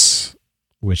S,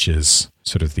 which is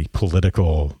sort of the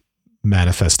political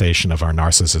manifestation of our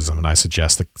narcissism. And I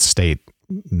suggest the state,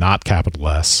 not capital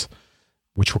S,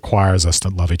 which requires us to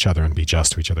love each other and be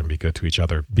just to each other and be good to each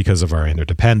other because of our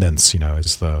interdependence,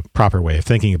 is the proper way of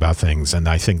thinking about things. And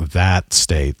I think that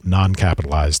state,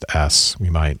 non-capitalized S, we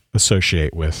might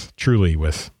associate truly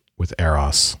with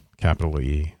eros, capital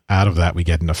E. Out of that, we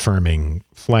get an affirming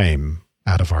flame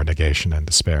out of our negation and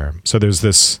despair. So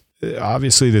there's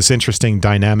obviously this interesting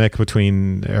dynamic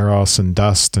between eros and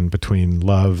dust, and between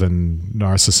love and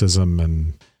narcissism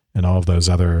and all of those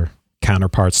other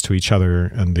counterparts to each other.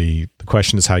 And the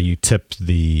question is how you tip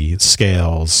the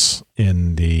scales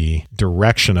in the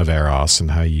direction of eros,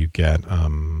 and how you get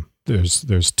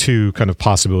there's two kind of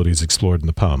possibilities explored in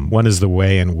the poem. One is the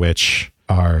way in which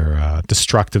our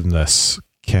destructiveness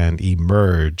can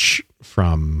emerge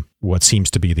from what seems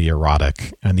to be the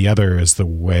erotic, and the other is the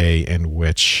way in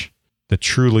which the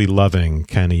truly loving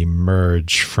can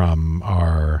emerge from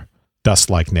our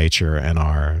dust-like nature and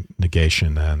our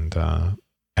negation and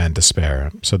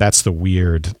despair. So that's the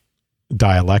weird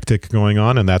dialectic going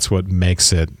on, and that's what makes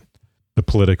the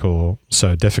political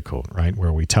so difficult, right?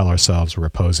 Where we tell ourselves we're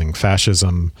opposing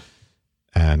fascism,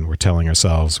 and we're telling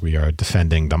ourselves we are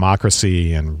defending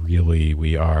democracy, and really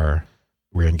we're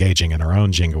engaging in our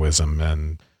own jingoism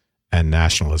and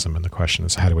nationalism. And the question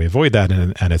is, how do we avoid that?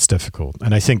 And it's difficult.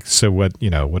 And I think so. What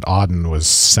Auden was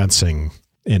sensing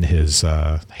in his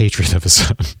hatred of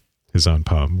his own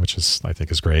poem, which I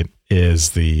think is great,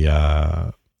 is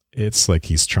it's like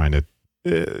he's trying to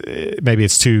maybe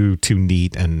it's too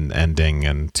neat and ending,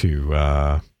 and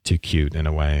too cute in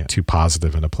a way, too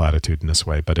positive in a platitudinous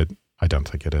way. But I don't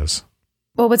think it is.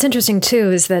 Well, what's interesting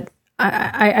too is that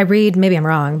I read, maybe I'm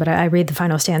wrong, but I read the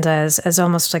final stanza as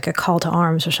almost like a call to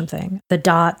arms or something. The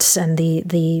dots and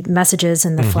the messages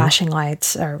and the flashing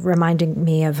lights are reminding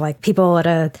me of like people at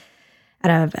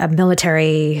a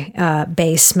military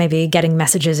base, maybe getting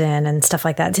messages in and stuff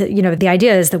like that. The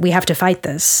idea is that we have to fight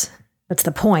this. That's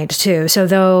the point, too. So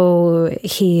though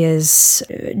he is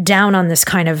down on this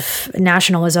kind of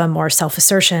nationalism or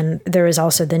self-assertion, there is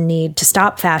also the need to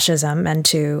stop fascism and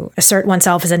to assert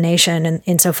oneself as a nation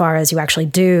insofar as you actually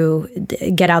do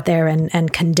get out there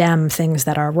and condemn things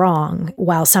that are wrong,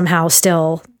 while somehow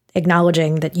still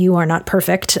acknowledging that you are not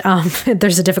perfect.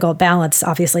 There's a difficult balance,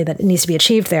 obviously, that needs to be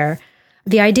achieved there.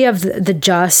 The idea of the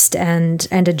just and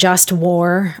a just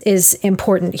war is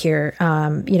important here.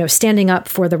 Standing up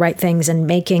for the right things and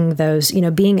making those,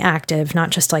 being active,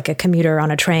 not just like a commuter on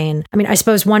a train. I mean, I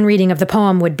suppose one reading of the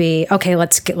poem would be, okay,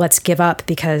 let's give up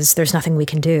because there's nothing we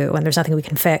can do and there's nothing we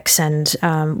can fix. And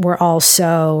we're all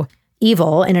so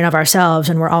evil in and of ourselves,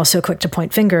 and we're also quick to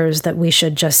point fingers that we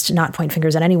should just not point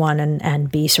fingers at anyone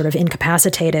and be sort of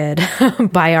incapacitated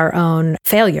by our own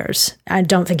failures. I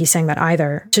don't think he's saying that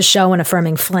either. To show an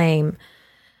affirming flame,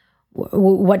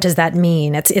 what does that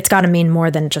mean? It's got to mean more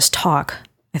than just talk,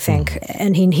 I think.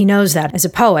 And he knows that as a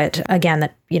poet, again,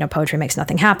 that, poetry makes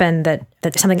nothing happen, that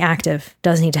something active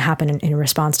does need to happen in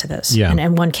response to this. Yeah.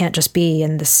 And one can't just be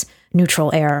in this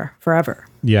neutral air forever.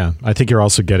 Yeah, I think you're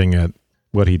also getting at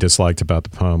what he disliked about the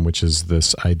poem, which is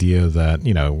this idea that,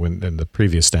 when in the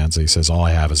previous stanza, he says, all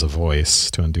I have is a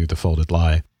voice to undo the folded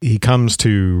lie. He comes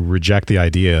to reject the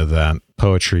idea that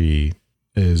poetry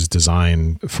is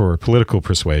designed for political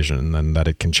persuasion and that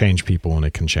it can change people and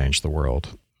it can change the world.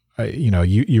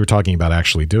 You were talking about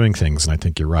actually doing things, and I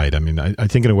think you're right. I mean, I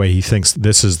think in a way he thinks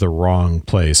this is the wrong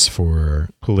place for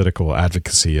political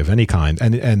advocacy of any kind.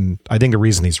 And I think the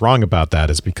reason he's wrong about that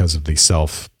is because of the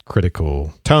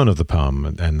self-critical tone of the poem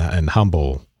and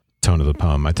humble tone of the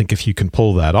poem. I think if you can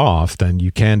pull that off, then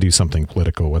you can do something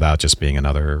political without just being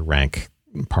another rank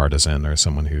partisan or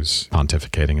someone who's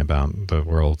pontificating about the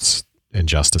world's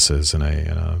injustices in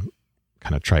a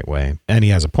kind of trite way. And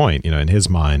he has a point, in his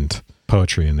mind.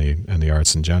 Poetry and the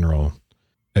arts in general,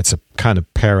 it's a kind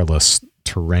of perilous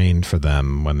terrain for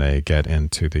them when they get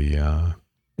into the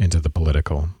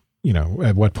political.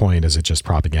 At what point is it just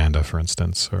propaganda, for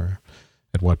instance, or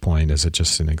at what point is it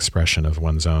just an expression of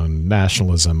one's own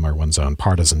nationalism or one's own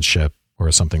partisanship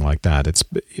or something like that?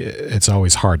 It's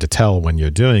always hard to tell when you're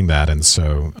doing that, and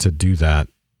so to do that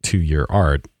to your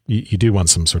art, you do want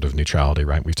some sort of neutrality,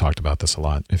 right? We've talked about this a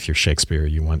lot. If you're Shakespeare,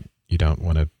 you don't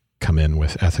want to come in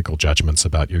with ethical judgments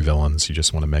about your villains. You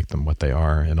just want to make them what they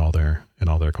are in all their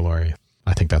glory.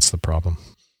 I think that's the problem.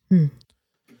 All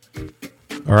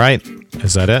right.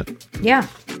 Is that it? Yeah.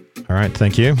 All right.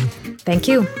 Thank you. Thank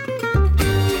you.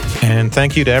 And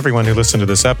thank you to everyone who listened to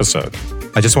this episode.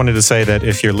 I just wanted to say that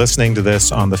if you're listening to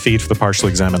this on the feed for the Partially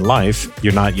Examined Life,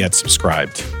 you're not yet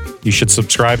subscribed. You should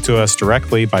subscribe to us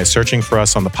directly by searching for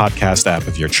us on the podcast app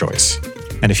of your choice.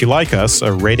 And if you like us,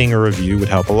 a rating or review would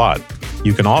help a lot.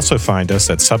 You can also find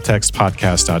us at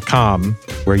subtextpodcast.com,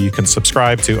 where you can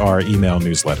subscribe to our email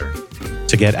newsletter.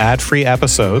 To get ad-free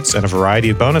episodes and a variety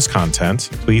of bonus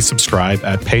content, please subscribe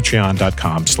at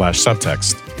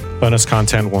patreon.com/subtext. Bonus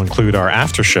content will include our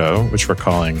after show, which we're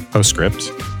calling Postscript,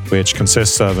 which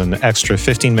consists of an extra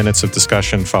 15 minutes of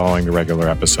discussion following the regular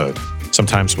episode.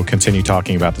 Sometimes we'll continue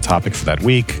talking about the topic for that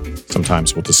week.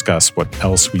 Sometimes we'll discuss what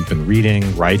else we've been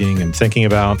reading, writing, and thinking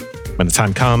about. When the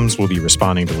time comes, we'll be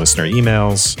responding to listener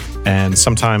emails, and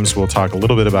sometimes we'll talk a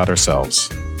little bit about ourselves.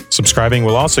 Subscribing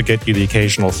will also get you the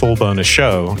occasional full bonus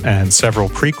show and several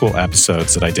prequel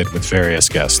episodes that I did with various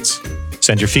guests.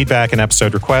 Send your feedback and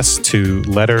episode requests to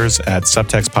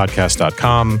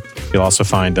letters@subtextpodcast.com. You'll also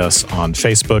find us on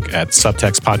Facebook at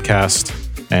Subtext Podcast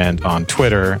and on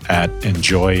Twitter at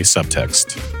Enjoy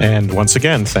Subtext. And once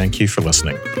again, thank you for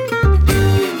listening.